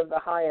necessarily of the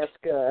highest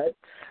good.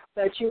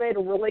 But you made a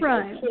really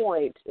good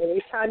point.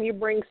 Anytime you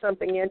bring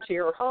something into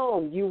your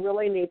home, you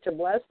really need to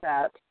bless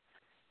that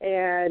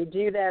and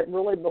do that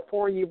really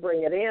before you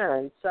bring it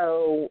in.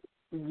 So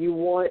you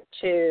want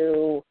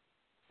to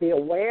be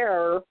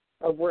aware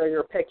of where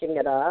you're picking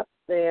it up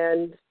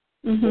and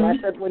bless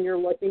it when you're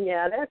looking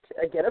at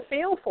it, get a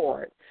feel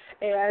for it.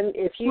 And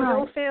if you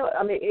don't feel,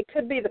 I mean, it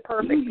could be the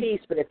perfect piece,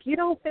 but if you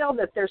don't feel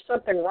that there's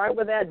something right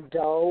with that,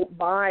 don't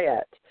buy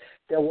it.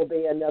 There will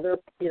be another,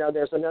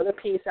 there's another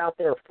piece out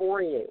there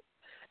for you.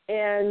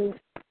 And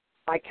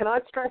I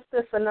cannot stress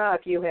this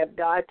enough. You have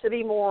got to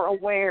be more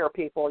aware,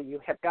 people. You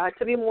have got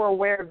to be more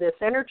aware of this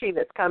energy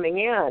that's coming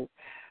in.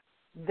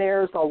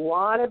 There's a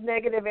lot of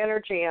negative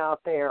energy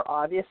out there.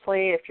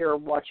 Obviously, if you're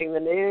watching the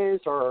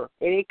news or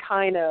any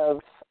kind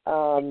of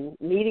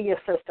media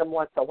system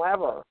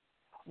whatsoever,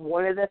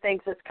 one of the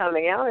things that's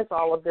coming out is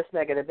all of this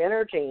negative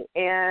energy.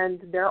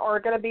 And there are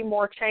going to be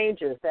more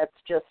changes.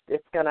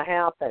 It's going to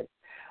happen.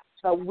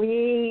 So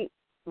we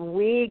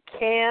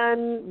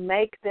can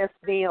make this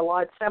be a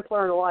lot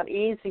simpler and a lot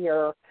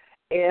easier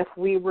if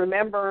we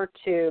remember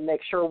to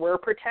make sure we're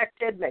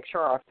protected, make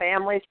sure our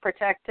family's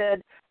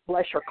protected.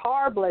 Bless your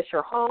car, bless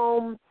your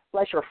home,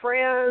 bless your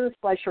friends,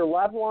 bless your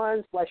loved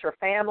ones, bless your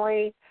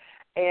family,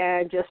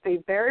 and just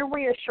be very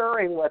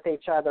reassuring with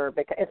each other.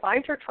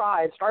 Find your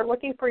tribe. Start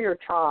looking for your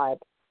tribe.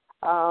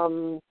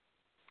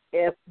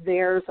 If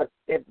there's a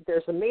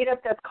meetup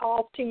that's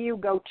called to you,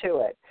 go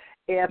to it.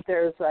 If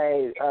there's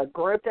a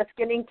group that's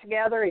getting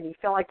together and you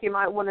feel like you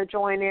might want to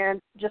join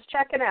in, just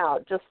check it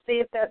out. Just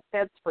see if that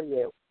fits for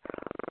you.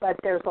 But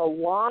there's a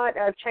lot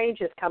of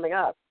changes coming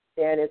up,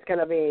 and it's going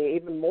to be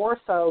even more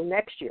so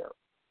next year.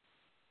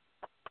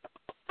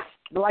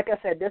 But like I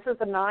said, this is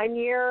a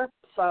 9-year,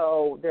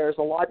 so there's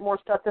a lot more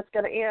stuff that's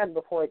going to end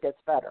before it gets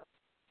better.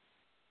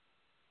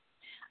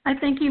 I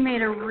think you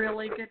made a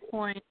really good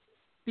point.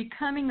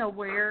 Becoming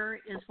aware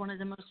is one of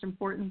the most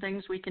important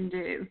things we can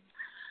do.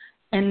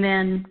 And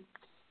then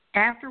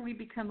after we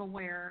become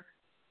aware,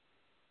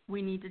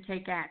 we need to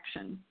take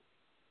action.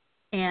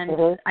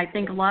 And I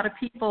think a lot of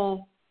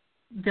people,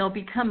 they'll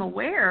become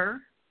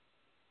aware,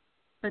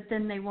 but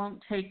then they won't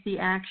take the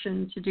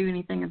action to do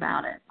anything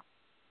about it.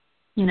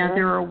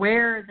 They're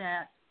aware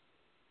that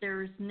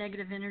there's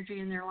negative energy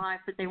in their life,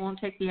 but they won't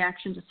take the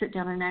action to sit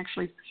down and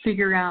actually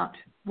figure out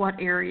what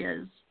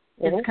areas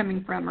it's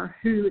coming from or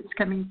who it's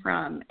coming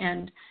from.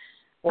 And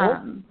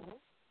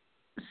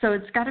so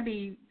it's got to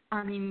be,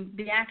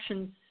 the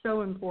action's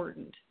so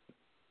important.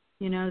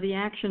 The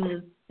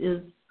action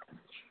is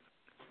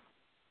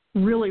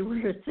really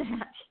where it's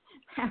at.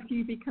 After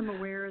you become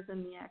aware,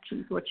 then the action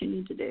is what you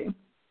need to do.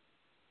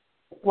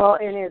 Well,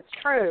 and it's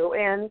true.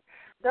 And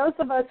those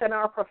of us in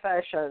our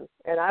profession,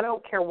 and I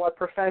don't care what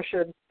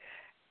profession,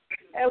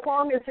 as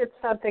long as it's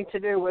something to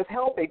do with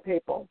helping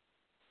people.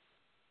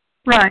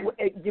 Right.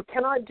 You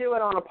cannot do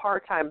it on a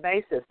part-time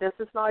basis. This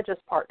is not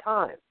just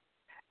part-time.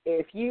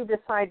 If you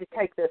decide to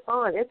take this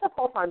on, it's a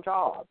full-time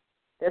job.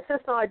 This is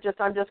not just,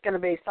 I'm just going to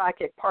be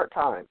psychic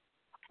part-time,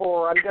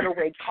 or I'm going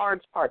to read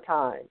cards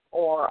part-time,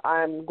 or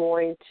I'm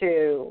going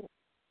to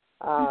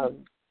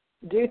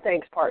do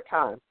things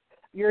part-time.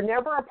 You're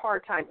never a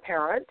part-time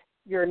parent.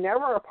 You're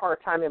never a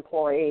part-time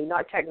employee,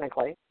 not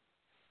technically.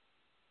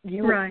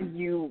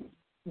 You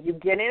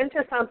get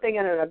into something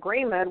in an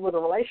agreement with a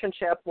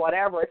relationship,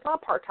 whatever. It's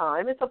not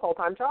part-time. It's a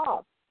full-time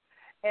job.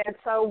 And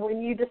so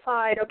when you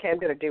decide, okay, I'm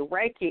going to do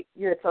Reiki,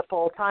 it's a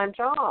full-time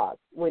job.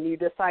 When you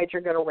decide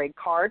you're going to read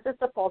cards,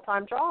 it's a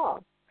full-time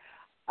job.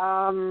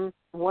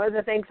 One of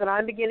the things that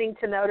I'm beginning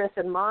to notice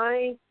in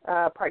my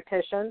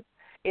practitioner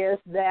is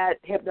that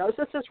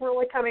hypnosis is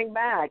really coming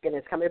back, and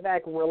it's coming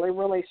back really,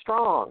 really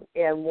strong.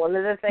 And one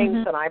of the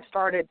things that I've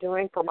started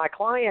doing for my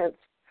clients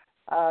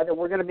that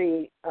we're going to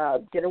be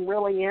getting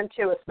really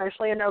into,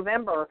 especially in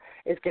November,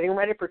 is getting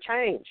ready for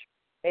change.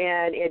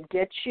 And it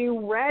gets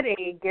you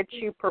ready, gets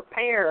you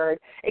prepared.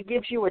 It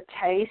gives you a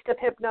taste of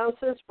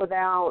hypnosis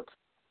without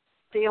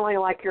feeling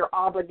like you're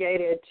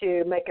obligated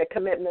to make a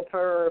commitment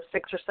for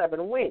 6 or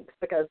 7 weeks,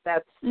 because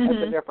that's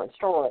a different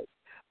story.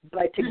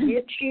 But to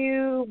get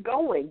you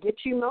going, get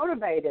you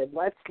motivated,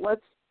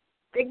 let's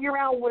figure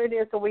out what it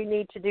is that we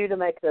need to do to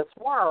make this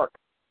work.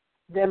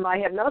 Then my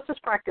hypnosis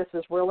practice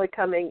is really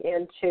coming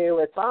into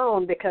its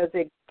own, because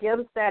it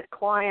gives that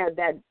client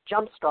that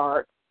jump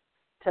start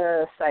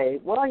to say,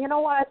 well, you know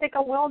what, I think I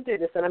will do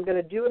this, and I'm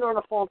going to do it on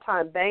a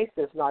full-time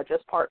basis, not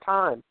just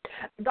part-time.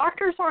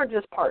 Doctors aren't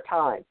just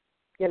part-time.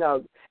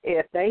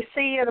 If they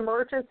see an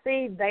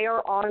emergency, they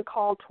are on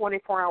call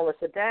 24 hours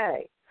a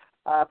day.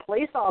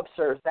 Police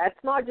officers, that's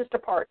not just a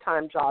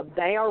part-time job.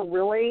 They are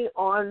really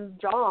on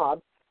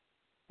job,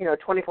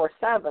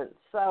 24/7.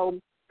 So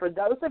for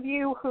those of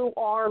you who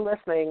are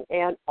listening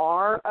and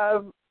are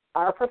of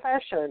our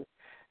profession,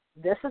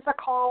 this is a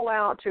call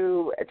out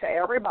to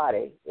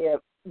everybody.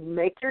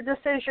 Make your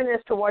decision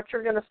as to what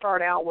you're going to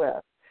start out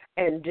with,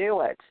 and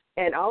do it,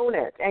 and own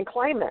it, and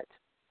claim it.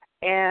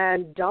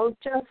 And don't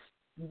just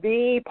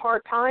be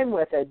part-time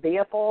with it. Be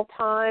a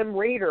full-time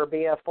reader.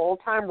 Be a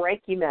full-time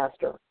Reiki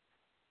Master.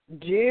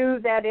 Do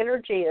that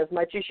energy as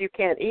much as you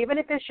can, even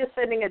if it's just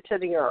sending it to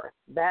the earth.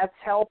 That's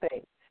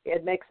helping.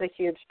 It makes a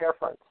huge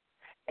difference.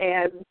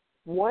 And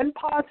one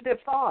positive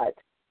thought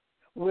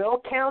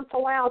will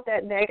cancel out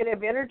that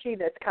negative energy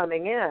that's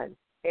coming in.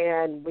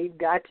 And we've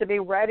got to be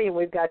ready, and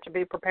we've got to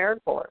be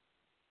prepared for it.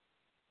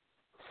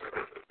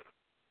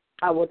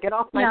 I will get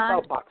off my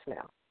soapbox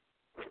now.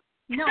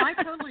 No, I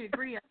totally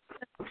agree.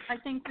 I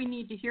think we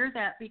need to hear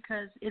that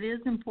because it is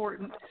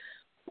important.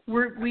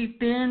 We've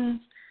been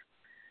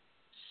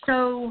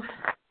so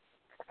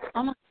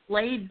almost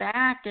laid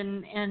back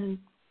and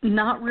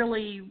not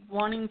really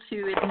wanting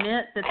to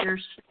admit that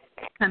there's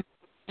coming,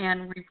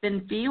 and we've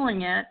been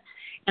feeling it.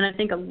 And I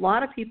think a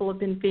lot of people have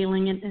been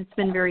feeling it, and it's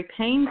been very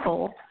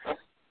painful.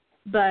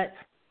 But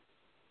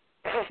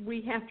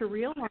we have to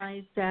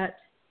realize that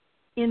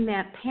in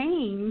that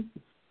pain,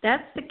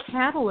 that's the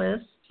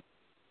catalyst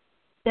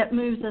that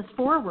moves us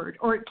forward,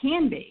 or it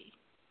can be.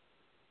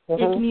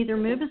 Mm-hmm. It can either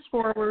move us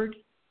forward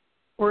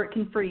or it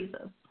can freeze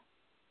us.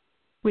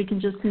 We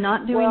can just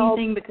not do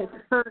anything because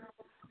it hurts,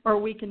 or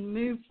we can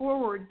move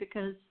forward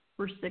because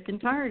we're sick and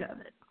tired of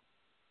it.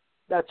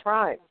 That's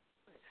right.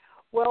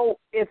 Well,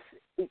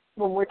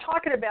 when we're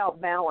talking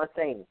about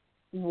balancing,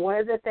 one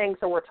of the things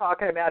that we're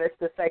talking about is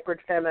the sacred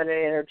feminine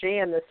energy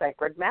and the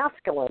sacred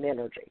masculine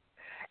energy.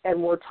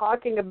 And we're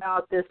talking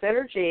about this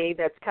energy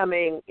that's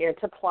coming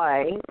into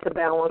play to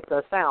balance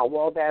us out.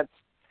 Well, that's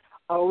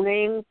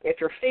owning, if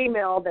you're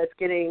female, that's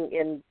getting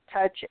in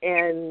touch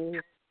and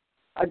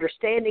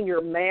understanding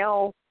your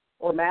male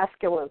or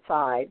masculine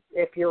side.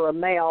 If you're a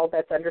male,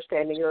 that's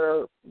understanding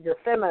your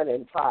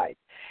feminine side.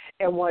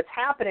 And what's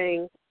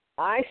happening,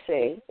 I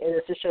see, and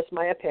this is just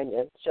my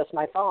opinion, it's just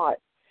my thought,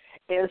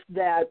 is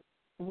that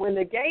when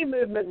the gay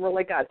movement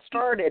really got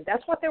started,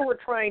 that's what they were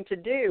trying to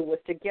do, was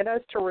to get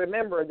us to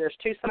remember there's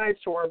two sides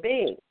to our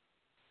being.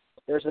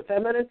 There's a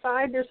feminine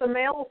side, there's a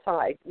male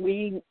side.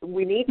 We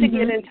need to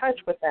get in touch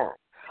with that.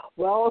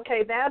 Well,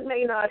 okay, that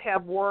may not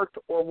have worked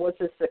or was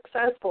as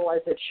successful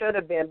as it should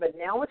have been, but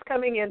now it's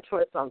coming into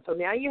its own. So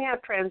now you have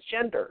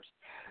transgenders.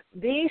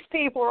 These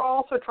people are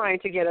also trying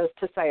to get us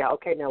to say,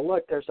 okay, now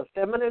look, there's a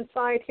feminine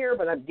side here,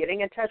 but I'm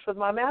getting in touch with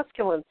my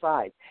masculine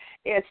side.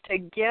 It's to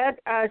get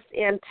us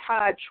in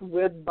touch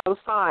with both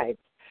sides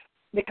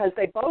because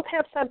they both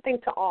have something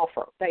to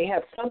offer. They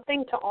have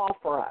something to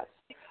offer us.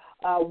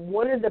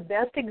 One of the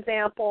best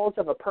examples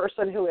of a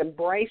person who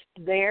embraced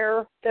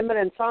their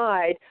feminine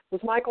side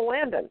was Michael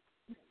Landon.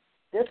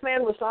 This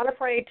man was not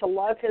afraid to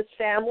love his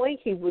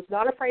family. He was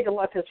not afraid to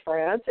love his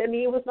friends, and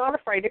he was not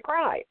afraid to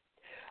cry,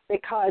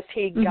 because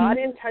he got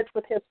in touch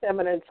with his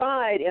feminine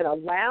side and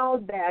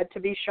allowed that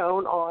to be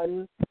shown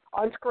on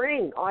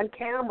screen, on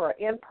camera,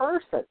 in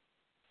person.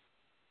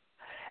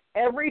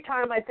 Every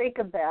time I think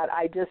of that,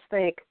 I just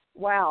think,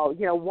 wow,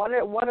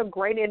 what a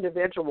great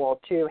individual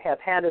to have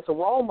had as a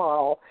role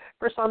model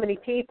for so many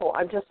people.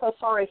 I'm just so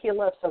sorry he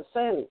left so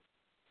soon.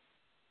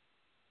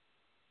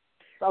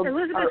 So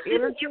Elizabeth,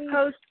 didn't you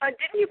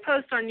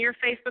post on your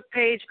Facebook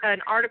page an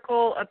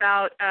article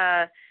about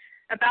that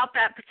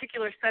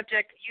particular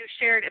subject you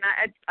shared, and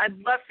I'd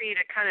love for you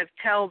to kind of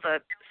tell the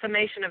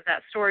summation of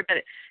that story, but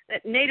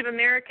that Native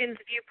Americans'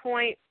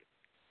 viewpoint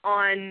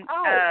on,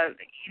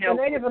 the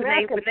Native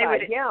American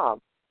side, yeah.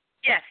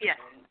 Yes.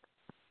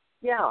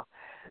 Yeah.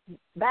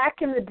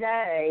 Back in the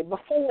day,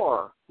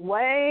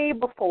 way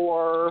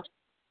before,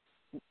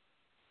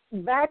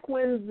 back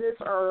when this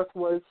earth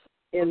was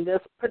in this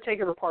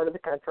particular part of the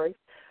country,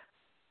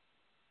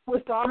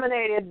 was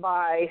dominated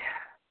by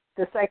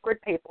the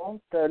sacred people,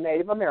 the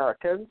Native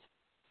Americans.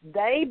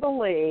 They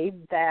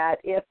believed that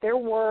if there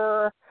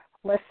were,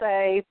 let's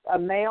say, a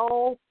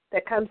male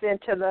that comes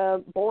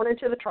born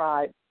into the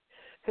tribe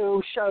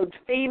who showed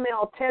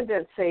female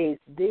tendencies,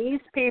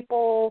 these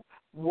people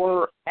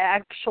were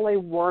actually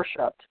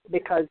worshipped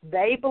because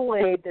they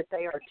believed that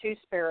they are two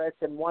spirits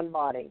in one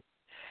body.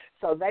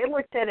 So they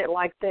looked at it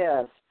like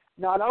this.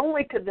 Not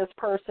only could this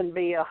person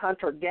be a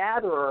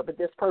hunter-gatherer, but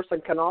this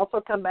person can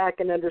also come back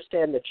and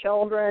understand the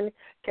children,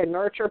 can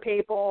nurture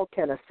people,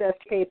 can assist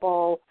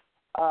people,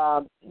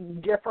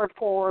 different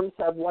forms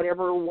of what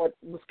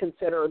was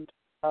considered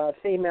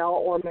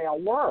female or male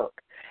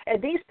work.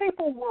 And these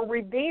people were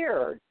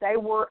revered. They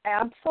were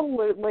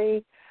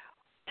absolutely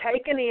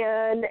taken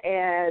in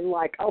and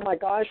like, oh my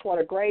gosh,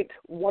 what a great,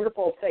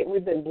 wonderful thing.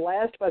 We've been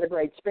blessed by the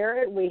Great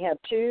Spirit. We have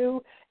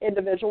two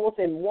individuals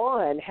in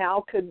one.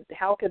 How could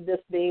this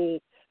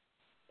be,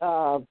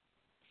 what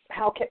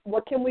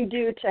can we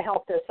do to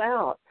help this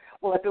out?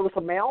 Well, if it was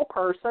a male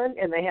person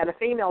and they had a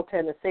female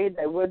tendency,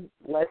 they would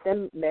let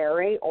them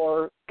marry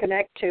or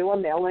connect to a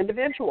male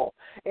individual.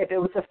 If it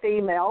was a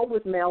female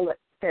with male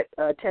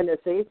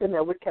tendencies, then they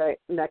would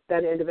connect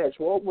that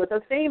individual with a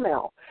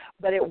female.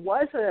 But it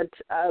wasn't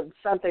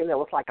something that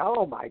was like,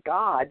 oh, my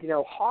God,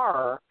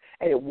 horror.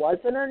 And it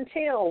wasn't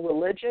until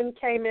religion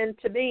came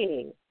into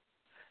being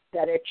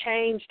that it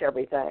changed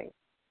everything.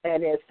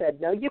 And it said,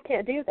 no, you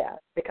can't do that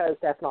because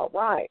that's not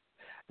right.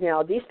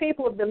 Now, these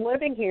people have been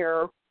living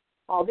here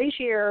all these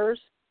years,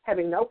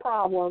 having no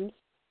problems.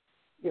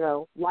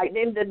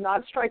 Lightning did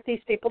not strike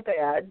these people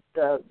dead.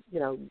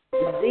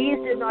 Disease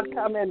did not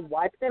come and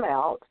wipe them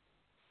out.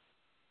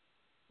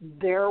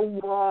 There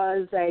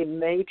was a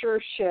major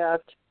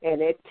shift,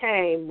 and it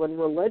came when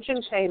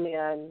religion came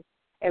in,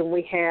 and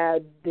we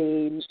had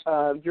the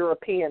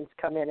Europeans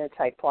come in and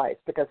take place,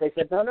 because they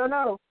said,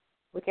 no,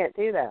 we can't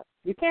do that.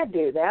 You can't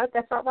do that.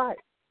 That's not right.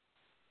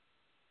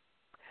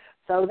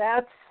 So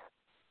that's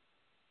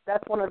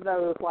one of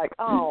those, like,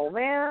 oh,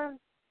 man,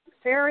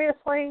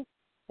 seriously?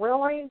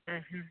 Really?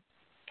 Mm-hmm.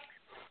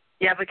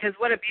 Yeah, because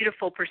what a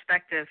beautiful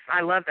perspective.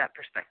 I love that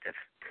perspective.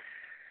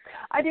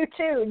 I do,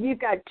 too. You've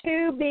got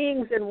two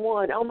beings in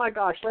one. Oh, my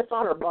gosh, let's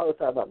honor both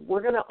of them.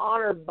 We're going to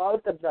honor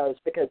both of those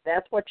because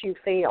that's what you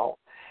feel.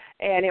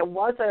 And it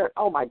wasn't,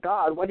 oh, my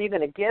God, what are you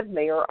going to give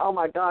me? Or, oh,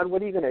 my God,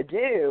 what are you going to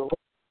do?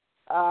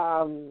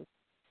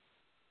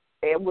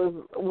 It was,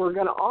 we're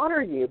going to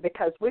honor you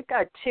because we've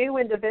got two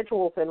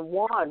individuals in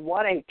one.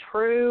 What a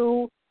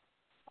true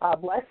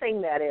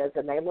blessing that is.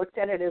 And they looked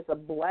at it as a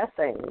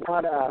blessing,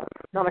 not a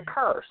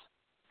curse.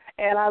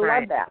 And I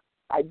love that.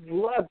 I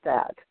love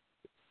that.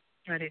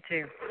 I do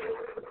too.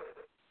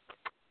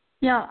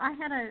 Yeah, I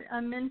had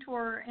a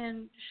mentor,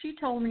 and she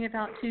told me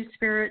about two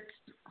spirits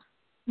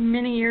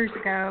many years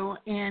ago,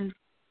 and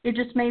it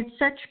just made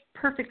such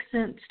perfect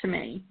sense to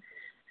me,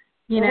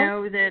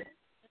 that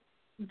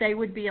they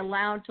would be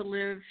allowed to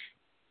live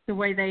the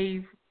way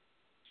they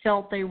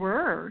felt they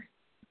were,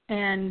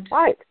 and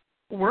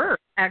were,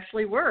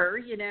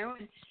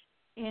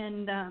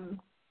 and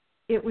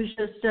it was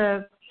just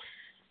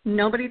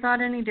nobody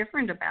thought any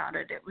different about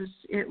it.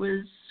 It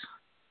was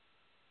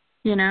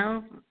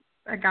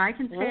a guy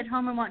can stay at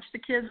home and watch the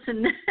kids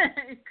and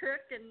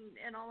cook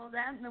and all of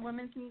that, and the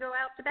women can go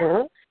out to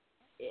bed.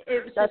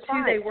 It was just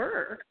who they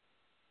were.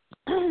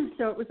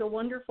 So it was a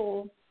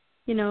wonderful,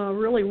 a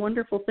really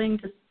wonderful thing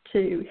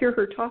to hear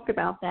her talk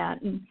about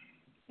that, and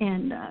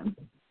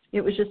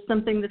it was just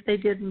something that they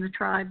did in the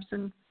tribes,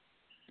 and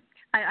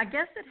I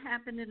guess it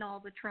happened in all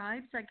the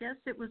tribes. I guess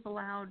it was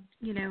allowed,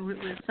 it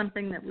was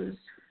something that was,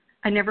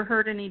 I never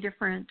heard any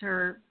different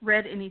or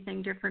read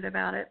anything different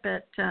about it,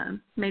 but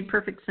made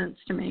perfect sense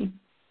to me.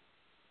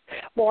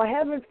 Well, I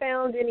haven't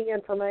found any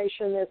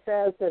information that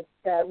says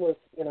that was,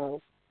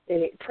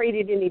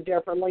 treated any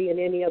differently in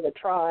any other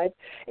tribe.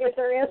 If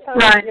there is some,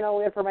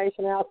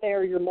 information out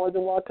there, you're more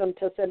than welcome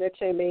to send it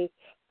to me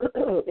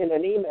in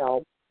an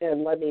email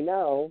and let me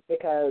know,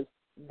 because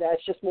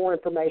that's just more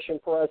information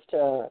for us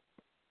to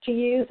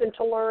use and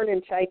to learn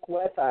and take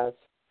with us.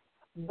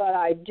 But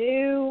I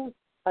do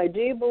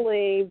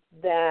believe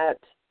that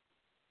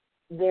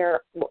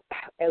there,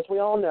 as we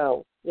all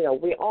know,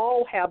 we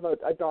all have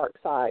a dark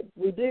side.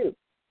 We do.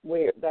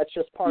 That's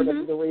just part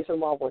of the reason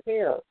why we're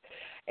here.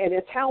 And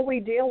it's how we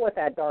deal with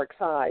that dark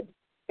side.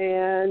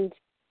 And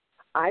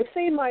I've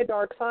seen my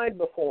dark side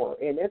before,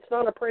 and it's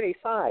not a pretty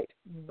sight.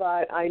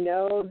 But I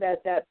know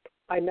that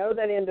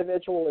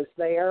individual is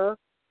there,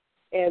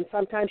 and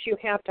sometimes you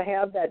have to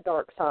have that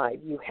dark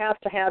side. You have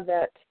to have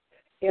that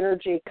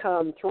energy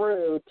come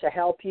through to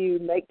help you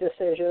make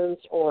decisions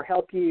or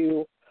help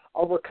you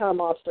overcome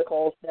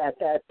obstacles that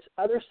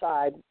other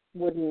side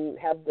wouldn't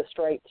have the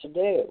strength to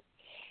do.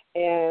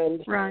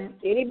 And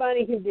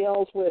anybody who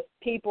deals with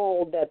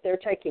people that they're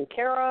taking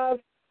care of,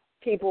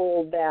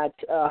 people that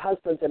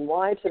husbands and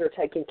wives that are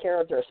taking care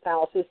of their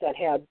spouses that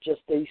have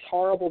just these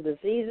horrible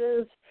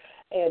diseases,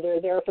 and they're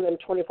there for them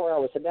 24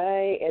 hours a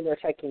day, and they're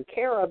taking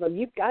care of them,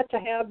 you've got to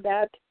have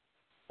that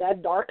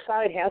dark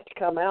side has to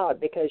come out,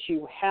 because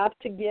you have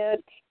to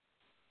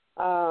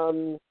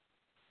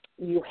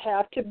you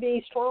have to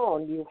be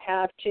strong. You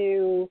have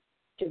to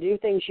do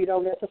things you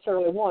don't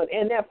necessarily want.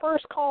 And that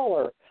first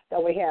caller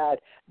that we had,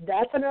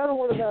 that's another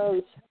one of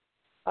those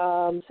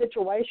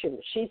situations.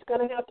 She's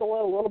going to have to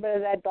let a little bit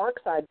of that dark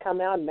side come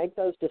out and make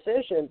those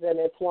decisions. And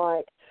it's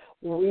like,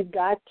 we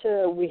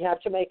have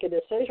to make a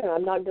decision.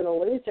 I'm not going to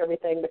lose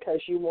everything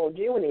because you won't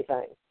do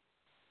anything.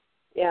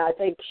 Yeah, I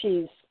think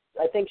she's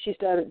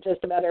done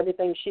just about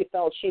everything she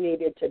felt she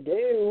needed to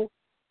do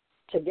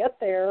to get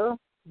there,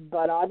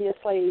 but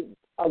obviously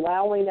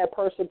allowing that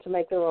person to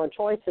make their own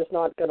choice is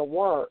not going to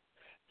work.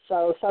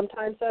 So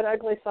sometimes that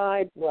ugly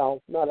side,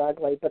 well, not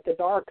ugly, but the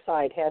dark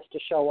side has to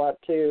show up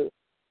to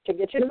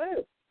get you to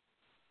move.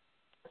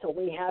 So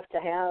we have to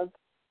have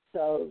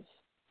those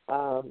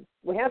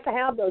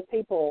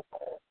people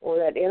or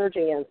that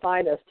energy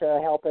inside us to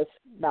help us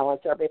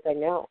balance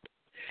everything out.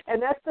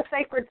 And that's the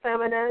sacred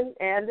feminine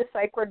and the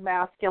sacred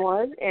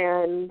masculine,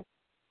 and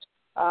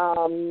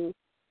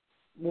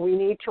we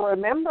need to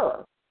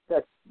remember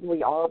that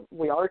we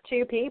are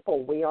two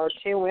people, we are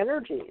two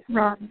energies,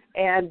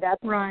 and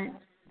that's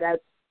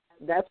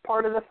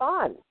part of the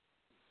fun.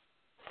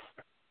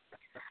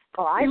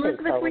 Well, I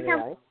Elizabeth, think so,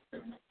 anyway.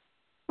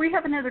 We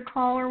have another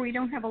caller. We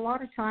don't have a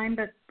lot of time,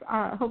 but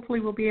hopefully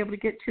we'll be able to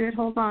get to it.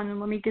 Hold on, and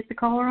let me get the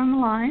caller on the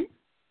line.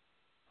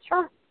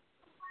 Sure.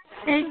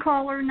 Hey,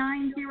 caller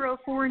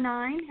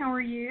 9049. How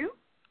are you?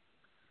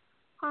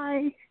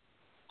 Hi.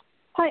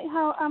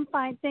 I'm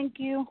fine, thank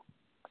you.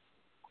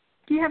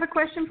 Do you have a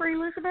question for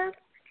Elizabeth?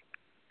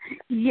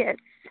 Yes,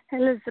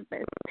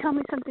 Elizabeth. Tell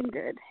me something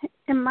good.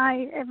 Will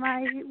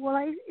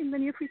I, in the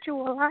near future,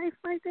 will I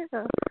find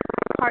a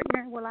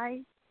partner?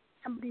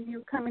 Somebody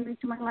new coming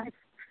into my life?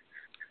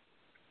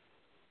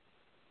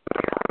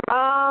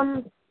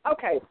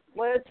 Okay,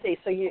 let's see.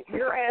 So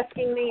you're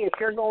asking me if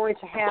you're going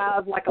to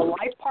have like a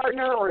life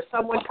partner or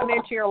someone come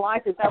into your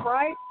life. Is that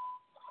right?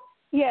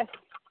 Yes.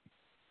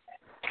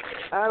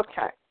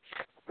 Okay.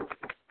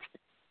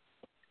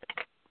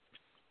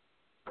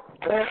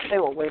 Let's see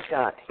what we've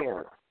got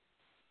here.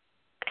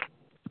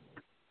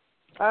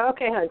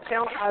 Okay, hon.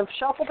 I've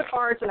shuffled the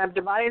cards and I've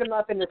divided them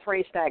up into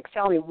 3 stacks.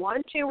 Tell me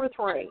 1, 2, or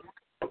 3.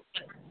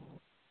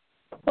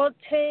 We'll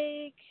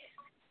take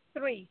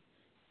 3.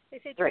 They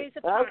say 3 is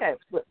a charm. Okay.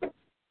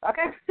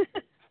 Okay.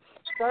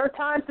 3rd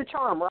time's the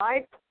charm,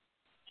 right?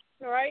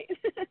 Right.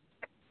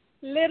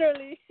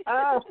 Literally.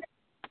 Oh.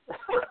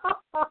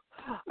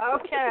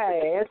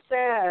 Okay. It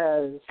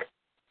says,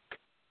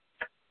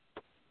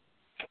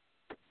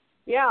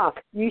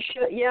 you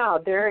should. Yeah,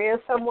 there is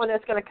someone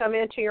that's going to come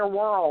into your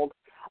world.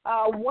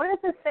 One of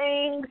the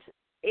things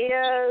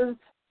is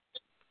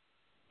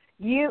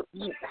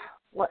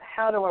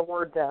how do I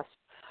word this?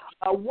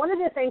 One of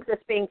the things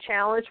that's being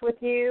challenged with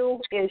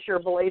you is your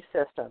belief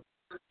system.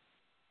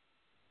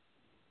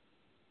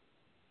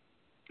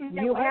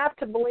 You have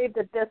to believe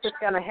that this is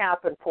going to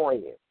happen for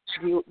you.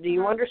 Do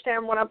you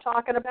understand what I'm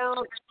talking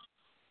about?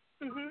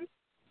 Mhm.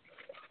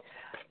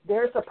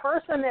 There's a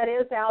person that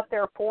is out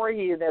there for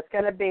you that's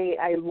going to be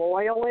a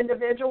loyal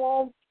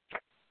individual.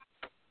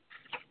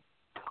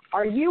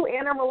 Are you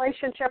in a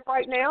relationship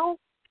right now?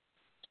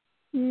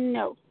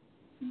 No.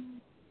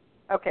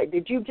 Okay.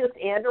 Did you just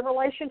end a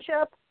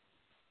relationship?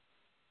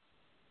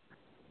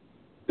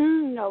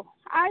 No.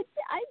 I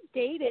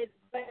dated,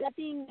 but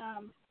nothing.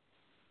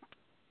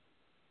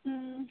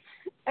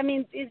 I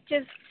mean, it's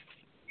just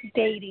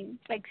dating,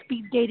 like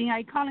speed dating.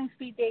 I call it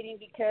speed dating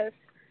because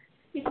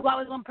you go out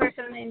with one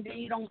person and then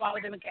you don't go out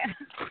with them again.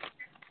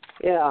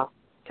 Yeah,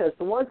 because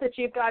the ones that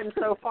you've gotten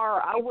so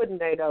far, I wouldn't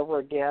date over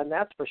again.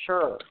 That's for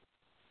sure.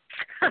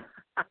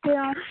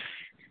 Yeah.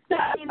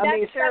 I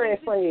mean,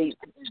 seriously.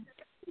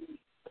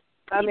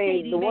 I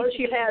mean, the ones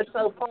you've had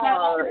so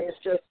far is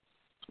just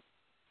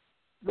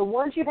the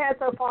ones you've had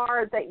so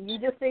far that you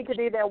just need to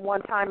do that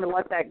one time and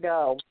let that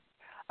go.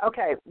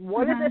 Okay,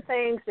 one of the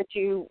things that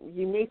you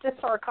need to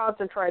start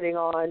concentrating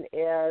on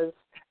is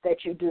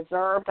that you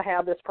deserve to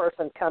have this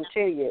person come to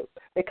you,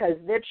 because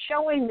it's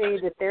showing me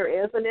that there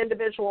is an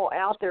individual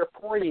out there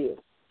for you.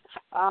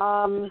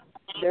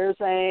 There's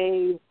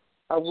a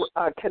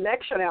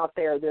connection out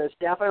there. There's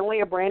definitely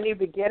a brand new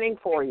beginning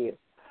for you.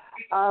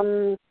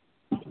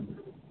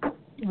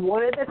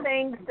 One of the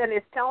things that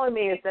it's telling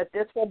me is that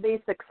this will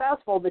be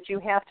successful, but you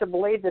have to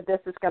believe that this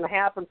is going to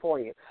happen for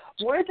you.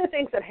 One of the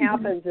things that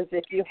happens is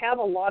if you have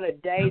a lot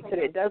of dates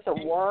and it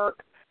doesn't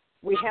work,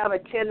 we have a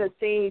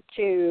tendency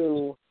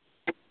to,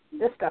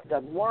 this stuff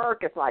doesn't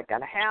work, it's not going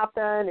to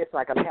happen, it's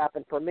not going to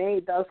happen for me,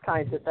 those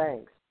kinds of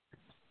things.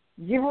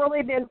 You've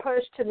really been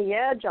pushed to the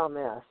edge on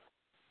this.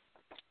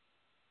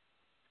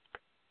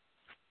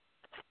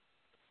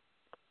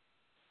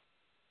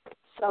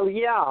 So,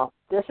 yeah,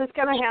 this is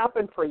going to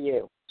happen for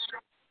you.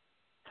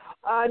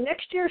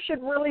 Next year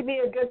should really be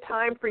a good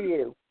time for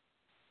you.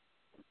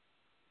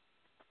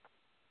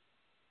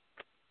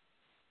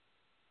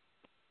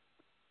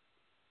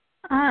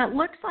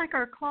 Looks like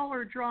our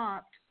caller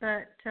dropped,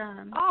 but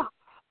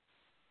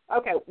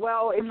okay.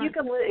 Well, if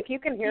you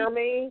can hear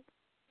me,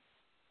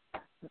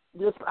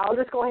 I'll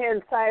just go ahead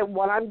and say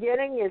what I'm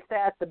getting is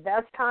that the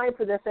best time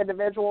for this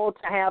individual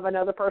to have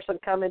another person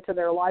come into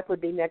their life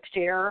would be next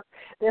year.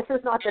 This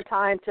is not the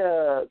time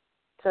to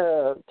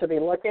be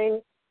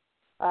looking.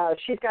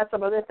 She's got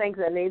some other things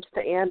that needs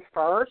to end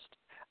first,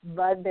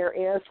 but there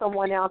is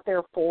someone out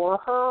there for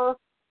her.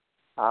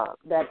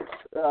 That's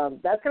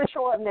going to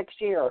show up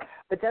next year.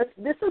 But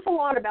this is a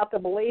lot about the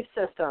belief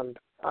system.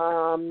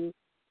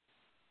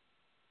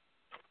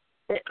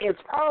 It's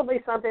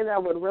probably something that I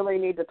would really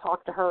need to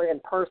talk to her in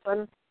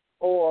person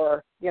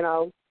or,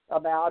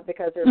 about,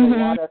 because there's a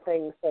lot of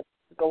things that's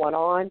going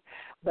on.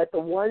 But the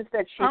ones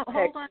that she picked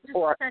hold on just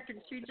a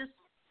second.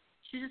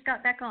 She just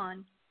got back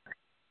on.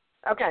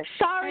 Okay.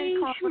 Sorry,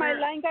 my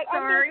line got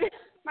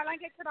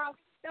cut off.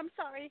 I'm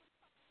sorry.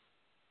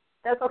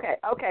 That's okay.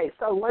 Okay,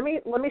 so let me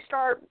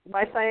start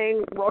by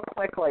saying real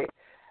quickly,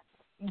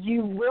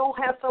 you will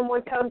have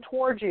someone come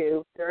towards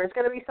you. There is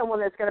going to be someone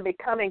that's going to be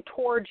coming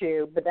towards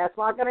you, but that's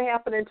not going to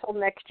happen until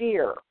next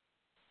year.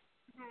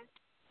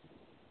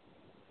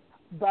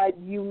 But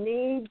you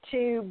need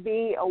to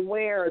be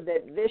aware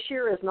that this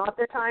year is not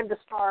the time to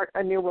start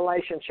a new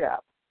relationship.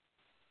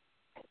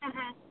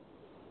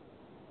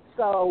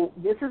 So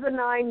this is a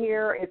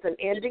 9-year. It's an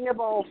ending of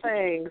all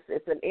things.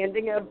 It's an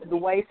ending of the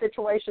way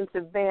situations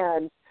have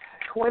been.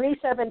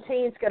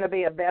 2017 is going to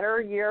be a better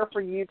year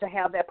for you to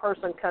have that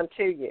person come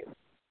to you.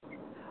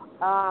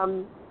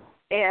 And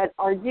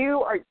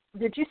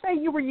did you say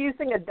you were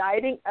using a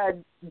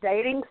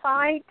dating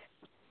site?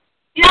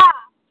 Yeah.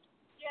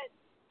 Yes.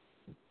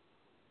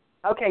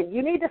 Okay,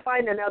 you need to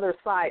find another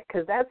site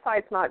because that's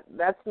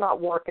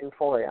not working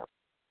for you.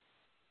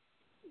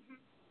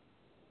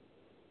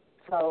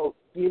 So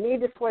you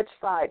need to switch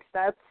sites.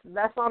 That's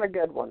not a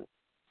good one.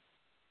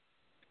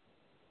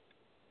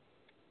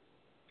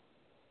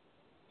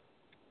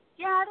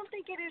 Yeah, I don't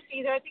think it is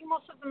either. I think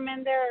most of the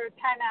men there are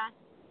kind of,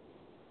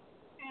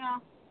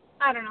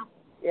 I don't know.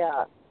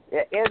 Yeah,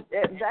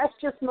 that's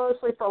just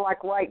mostly for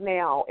like right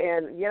now.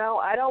 And,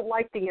 I don't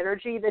like the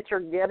energy that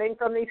you're getting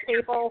from these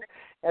people,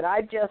 and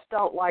I just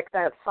don't like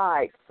that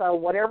site. So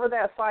whatever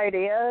that site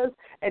is,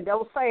 and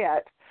don't say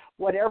it,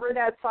 whatever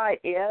that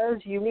site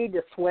is, you need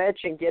to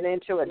switch and get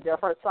into a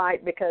different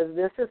site because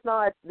this is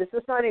not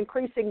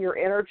increasing your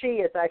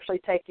energy. It's actually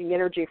taking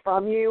energy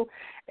from you,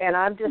 and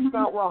I'm just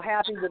not real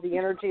happy with the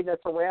energy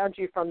that's around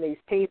you from these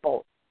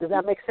people. Does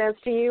that make sense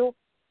to you?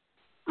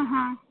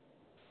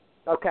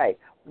 Okay.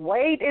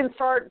 Wait and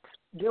start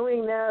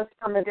doing this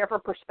from a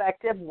different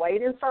perspective.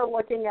 Wait and start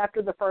looking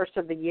after the first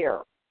of the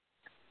year.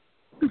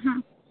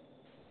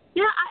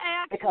 Yeah,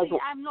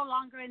 I'm no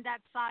longer in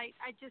that site.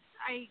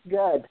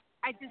 Good.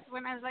 I just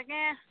when I was like,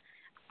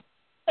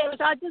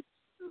 I just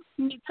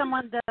need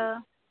someone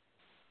the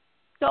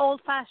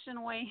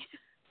old-fashioned way.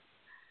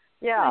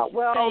 Yeah,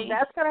 well,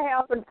 that's going to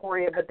happen for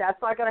you, but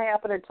that's not going to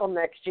happen until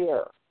next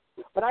year.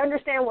 But I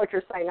understand what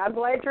you're saying. I'm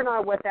glad you're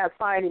not with that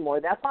site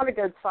anymore. That's not a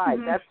good site.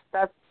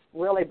 That's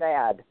really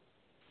bad.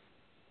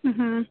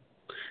 Oh,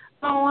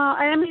 well,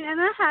 I mean,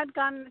 and I had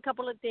gone a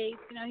couple of days,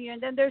 here,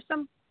 and then there's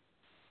some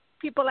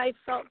people I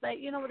felt that,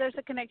 there's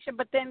a connection,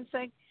 but then it's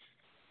like,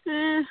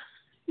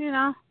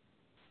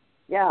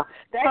 Yeah,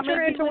 that's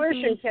your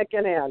intuition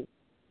kicking in.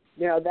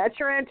 That's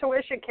your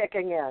intuition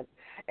kicking in.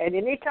 And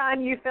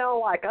anytime you feel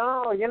like,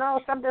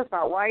 something's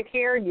not right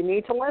here, you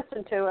need to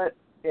listen to it.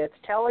 It's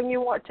telling you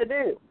what to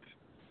do.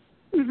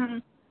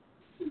 And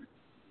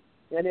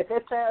if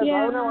it says,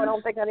 oh, no, I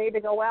don't think I need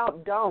to go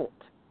out, don't.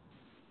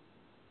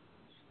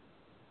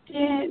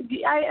 Yeah,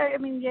 I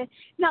mean, yeah.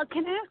 Now,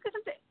 can I ask you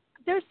something?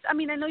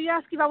 I know you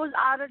asked if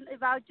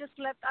I just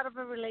left out of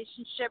a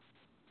relationship.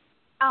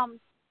 I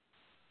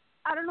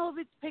don't know if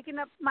it's picking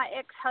up my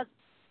ex-husband.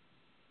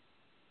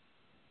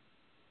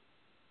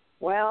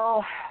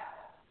 Well,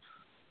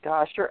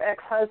 gosh, your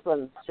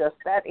ex-husband's just,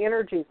 that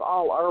energy's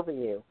all over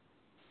you.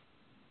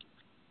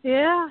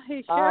 Yeah,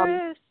 he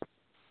sure is.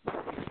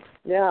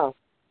 Yeah.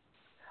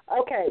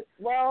 Okay,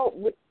 well,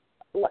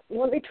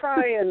 let me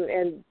try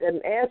and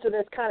answer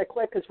this kind of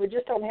quick because we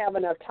just don't have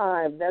enough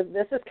time.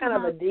 This is kind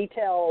of a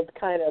detailed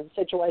kind of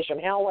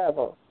situation.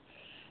 However,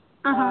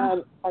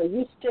 are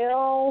you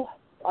still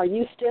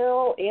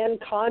in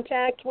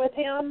contact with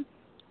him?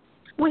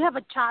 We have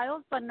a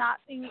child, but not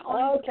in.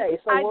 Okay,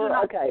 so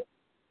okay.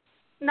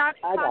 Not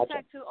in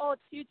contact to. Oh,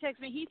 you text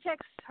me. He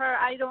texts her.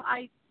 I do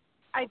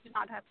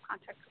not have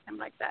contact with him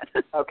like that.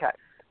 Okay.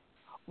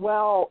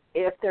 Well,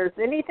 if there's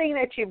anything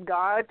that you've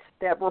got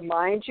that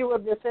reminds you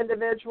of this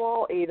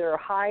individual, either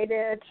hide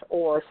it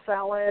or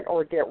sell it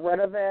or get rid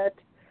of it,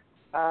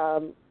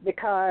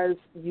 because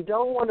you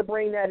don't want to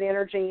bring that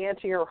energy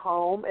into your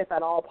home if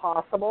at all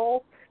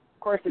possible.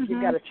 Of course, if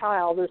you've got a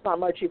child, there's not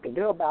much you can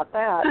do about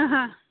that.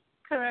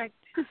 Correct.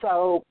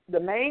 So the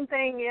main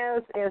thing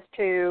is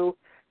to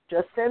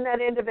just send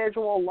that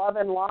individual love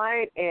and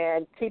light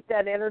and keep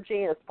that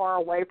energy as far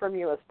away from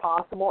you as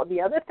possible.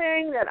 The other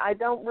thing that I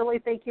don't really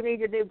think you need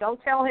to do,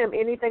 don't tell him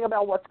anything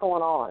about what's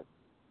going on.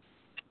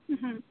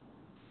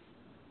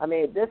 I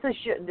mean,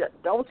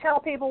 don't tell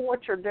people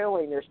what you're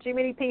doing. There's too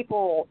many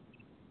people.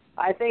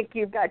 I think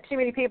you've got too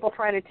many people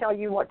trying to tell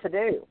you what to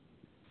do.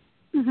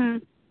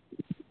 And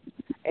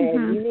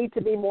you need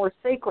to be more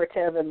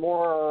secretive and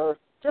more,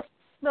 just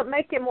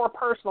make it more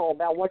personal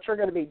about what you're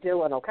going to be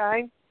doing,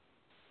 okay?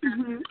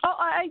 Oh,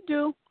 I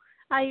do.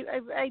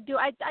 I do.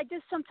 I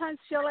just sometimes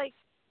feel like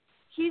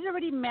he's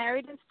already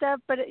married and stuff,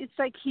 but it's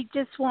like he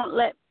just won't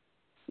let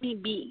me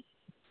be.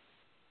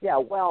 Yeah,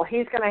 well,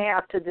 he's going to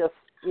have to just,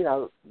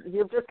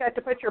 you've just got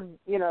to put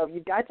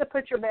you've got to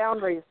put your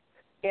boundaries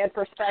in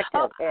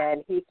perspective,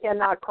 and he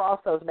cannot cross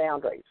those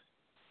boundaries.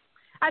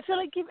 I feel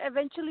like if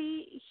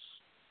eventually,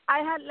 I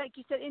had, like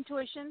you said,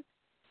 intuition.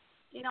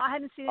 I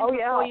hadn't seen him for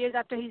 4 years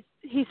after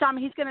he saw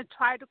me. He's going to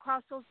try to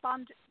cross those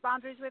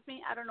boundaries with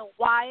me. I don't know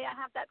why I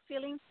have that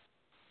feeling.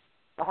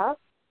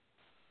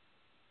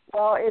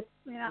 Well,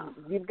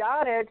 you've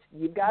got it.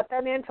 You've got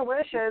that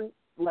intuition.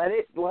 Let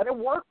it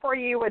work for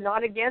you and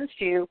not against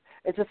you.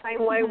 It's the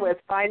same way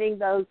with finding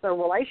those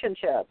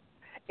relationships.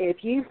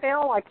 If you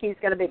feel like he's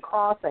going to be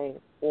crossing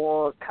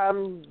or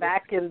come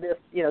back in this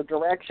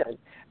direction,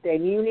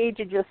 then you need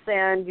to just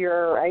send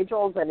your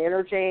angels and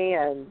energy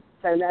and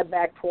send that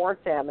back towards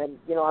him. And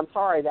I'm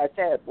sorry, that's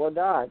it. We're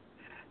done.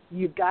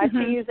 You've got to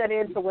use that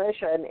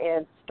intuition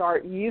and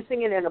start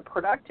using it in a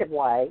productive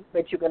way,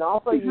 but you can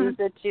also use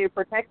it to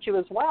protect you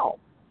as well.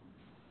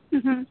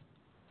 Yeah,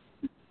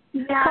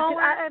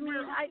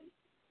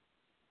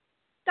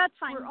 that's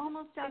fine. We're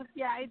almost out of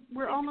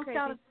we're almost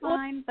out of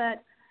time,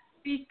 but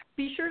be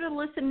sure to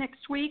listen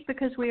next week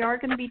because we are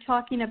going to be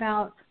talking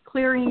about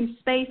clearing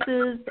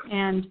spaces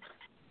and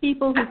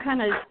people who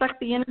kind of suck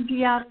the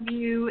energy out of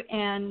you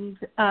and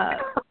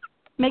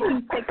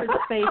making sacred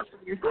space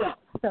for yourself.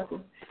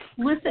 So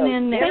listen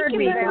in next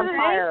week.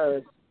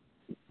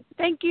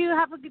 Thank you.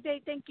 Have a good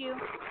day. Thank you.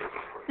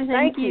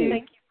 Thank you.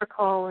 Thank you for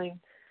calling.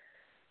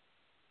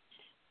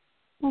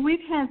 Well,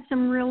 we've had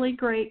some really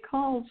great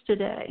calls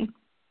today.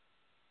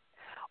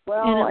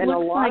 Well, and a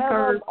lot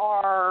of them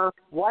are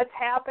what's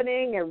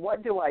happening and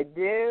what do I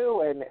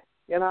do, and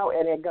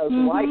and it goes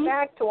right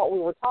back to what we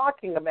were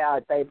talking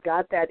about. They've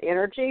got that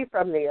energy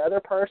from the other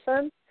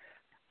person.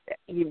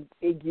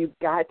 You've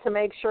got to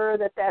make sure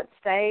that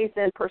stays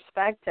in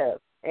perspective.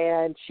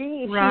 And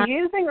she's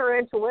using her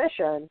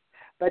intuition,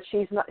 but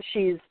she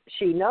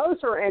knows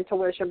her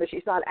intuition, but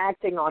she's not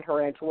acting on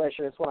her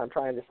intuition. Is what I'm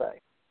trying to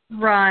say.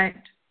 Right.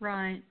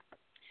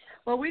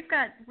 Well,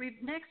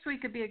 next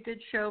week could be a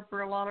good show for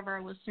a lot of our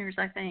listeners,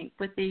 I think,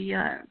 with the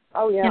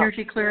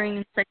energy clearing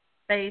and sacred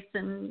space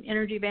and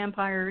energy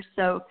vampires.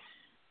 So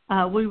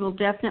we will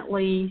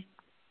definitely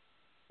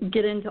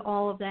get into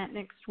all of that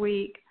next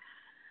week.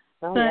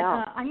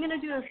 I'm going to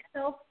do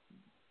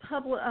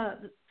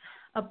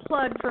a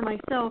plug for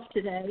myself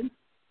today.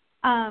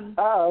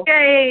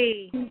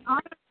 Yay! In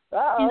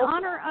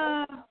honor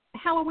of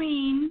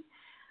Halloween,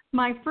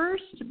 my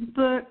first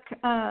book,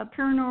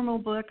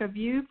 paranormal book, A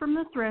View from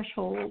the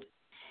Threshold,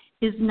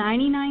 is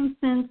 99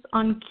 cents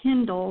on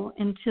Kindle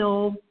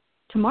until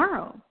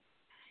tomorrow,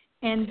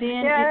 and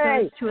then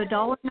it goes to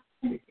 $1.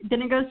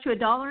 Then it goes to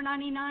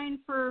 $1.99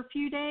 for a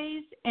few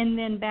days, and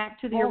then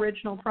back to the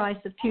original price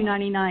of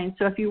 $2.99.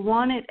 So if you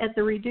want it at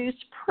the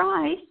reduced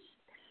price,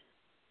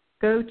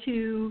 go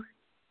to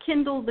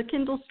the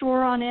Kindle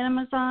store on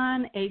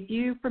Amazon, A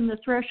View from the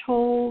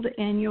Threshold,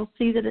 and you'll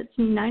see that it's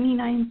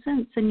 99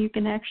 cents, and you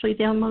can actually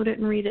download it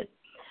and read it.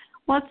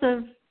 Lots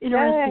of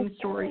interesting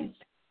stories,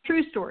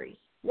 true stories.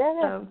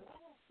 So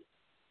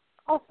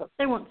awesome.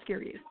 They won't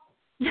scare you.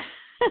 I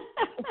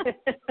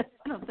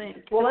don't think.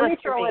 Well, let me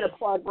throw in a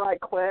plug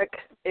right quick,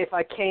 if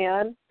I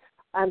can.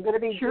 I'm going to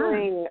be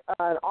doing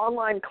an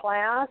online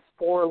class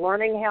for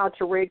learning how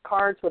to read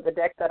cards with the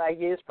deck that I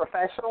use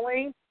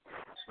professionally.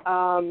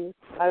 I'm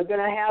going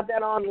to have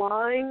that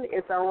online.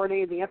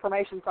 The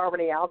information's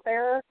already out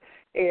there.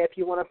 If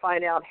you want to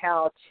find out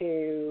how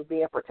to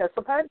be a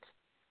participant,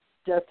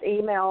 just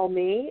email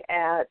me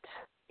at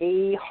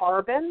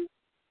eharbin,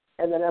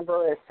 and the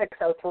number is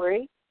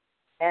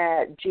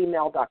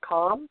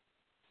 603@gmail.com.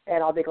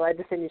 And I'll be glad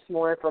to send you some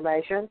more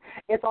information.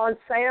 It's on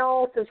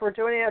sale since we're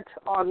doing it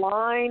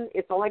online.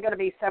 It's only going to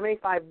be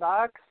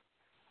 $75,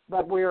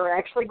 but we're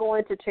actually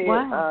going to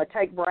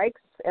take breaks,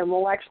 and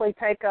we'll actually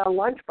take a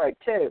lunch break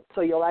too.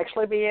 So you'll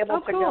actually be able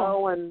to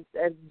go and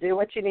do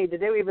what you need to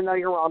do, even though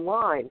you're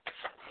online.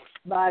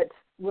 But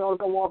we'll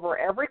go over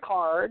every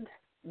card.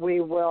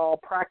 We will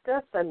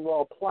practice and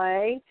we'll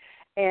play,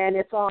 and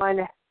it's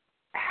on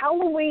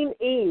Halloween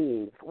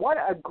Eve. What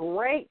a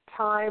great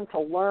time to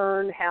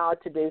learn how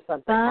to do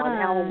something on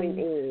Halloween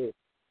Eve.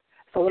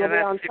 So it'll be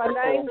on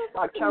Sunday,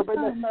 October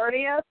the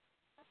 30th.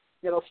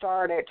 It'll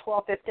start at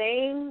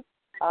 12:15.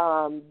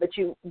 But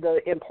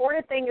the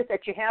important thing is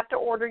that you have to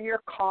order your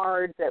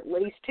cards at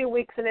least 2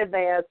 weeks in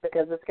advance,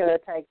 because it's going to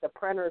take the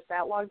printers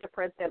that long to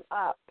print them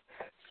up.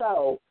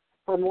 So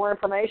for more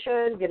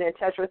information, get in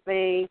touch with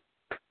me.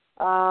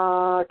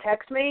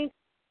 Text me.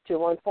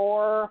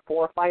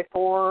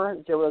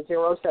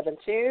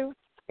 214-454-0072,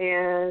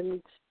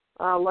 and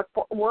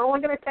we're only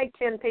going to take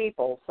 10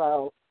 people,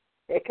 so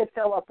it could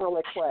fill up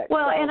really quick.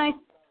 Well, and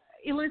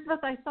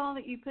Elizabeth, I saw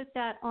that you put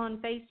that on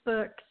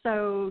Facebook,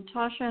 so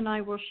Tasha and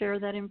I will share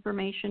that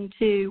information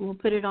too. We'll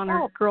put it on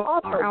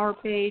our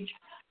page,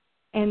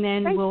 and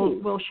then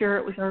we'll share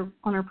it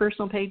on our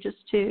personal pages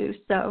too.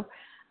 So,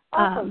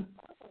 I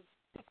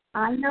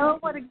know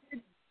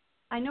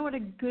what a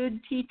good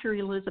teacher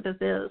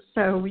Elizabeth is,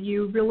 so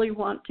you really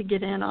want to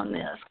get in on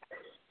this.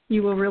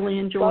 You will really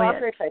enjoy it. I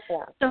appreciate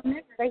that. So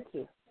thank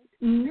you.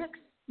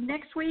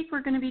 Next week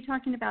we're going to be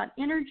talking about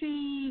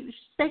energy,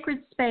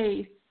 sacred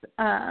space,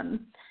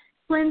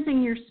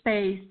 cleansing your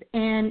space,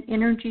 and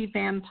energy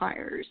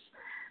vampires.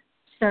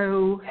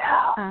 So,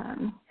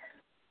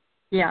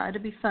 it'll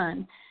be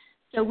fun.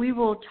 So we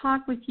will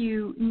talk with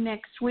you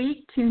next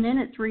week. Tune in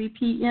at 3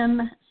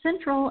 p.m.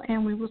 Central,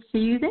 and we will see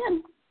you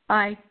then.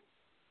 Bye.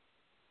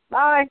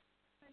 Bye.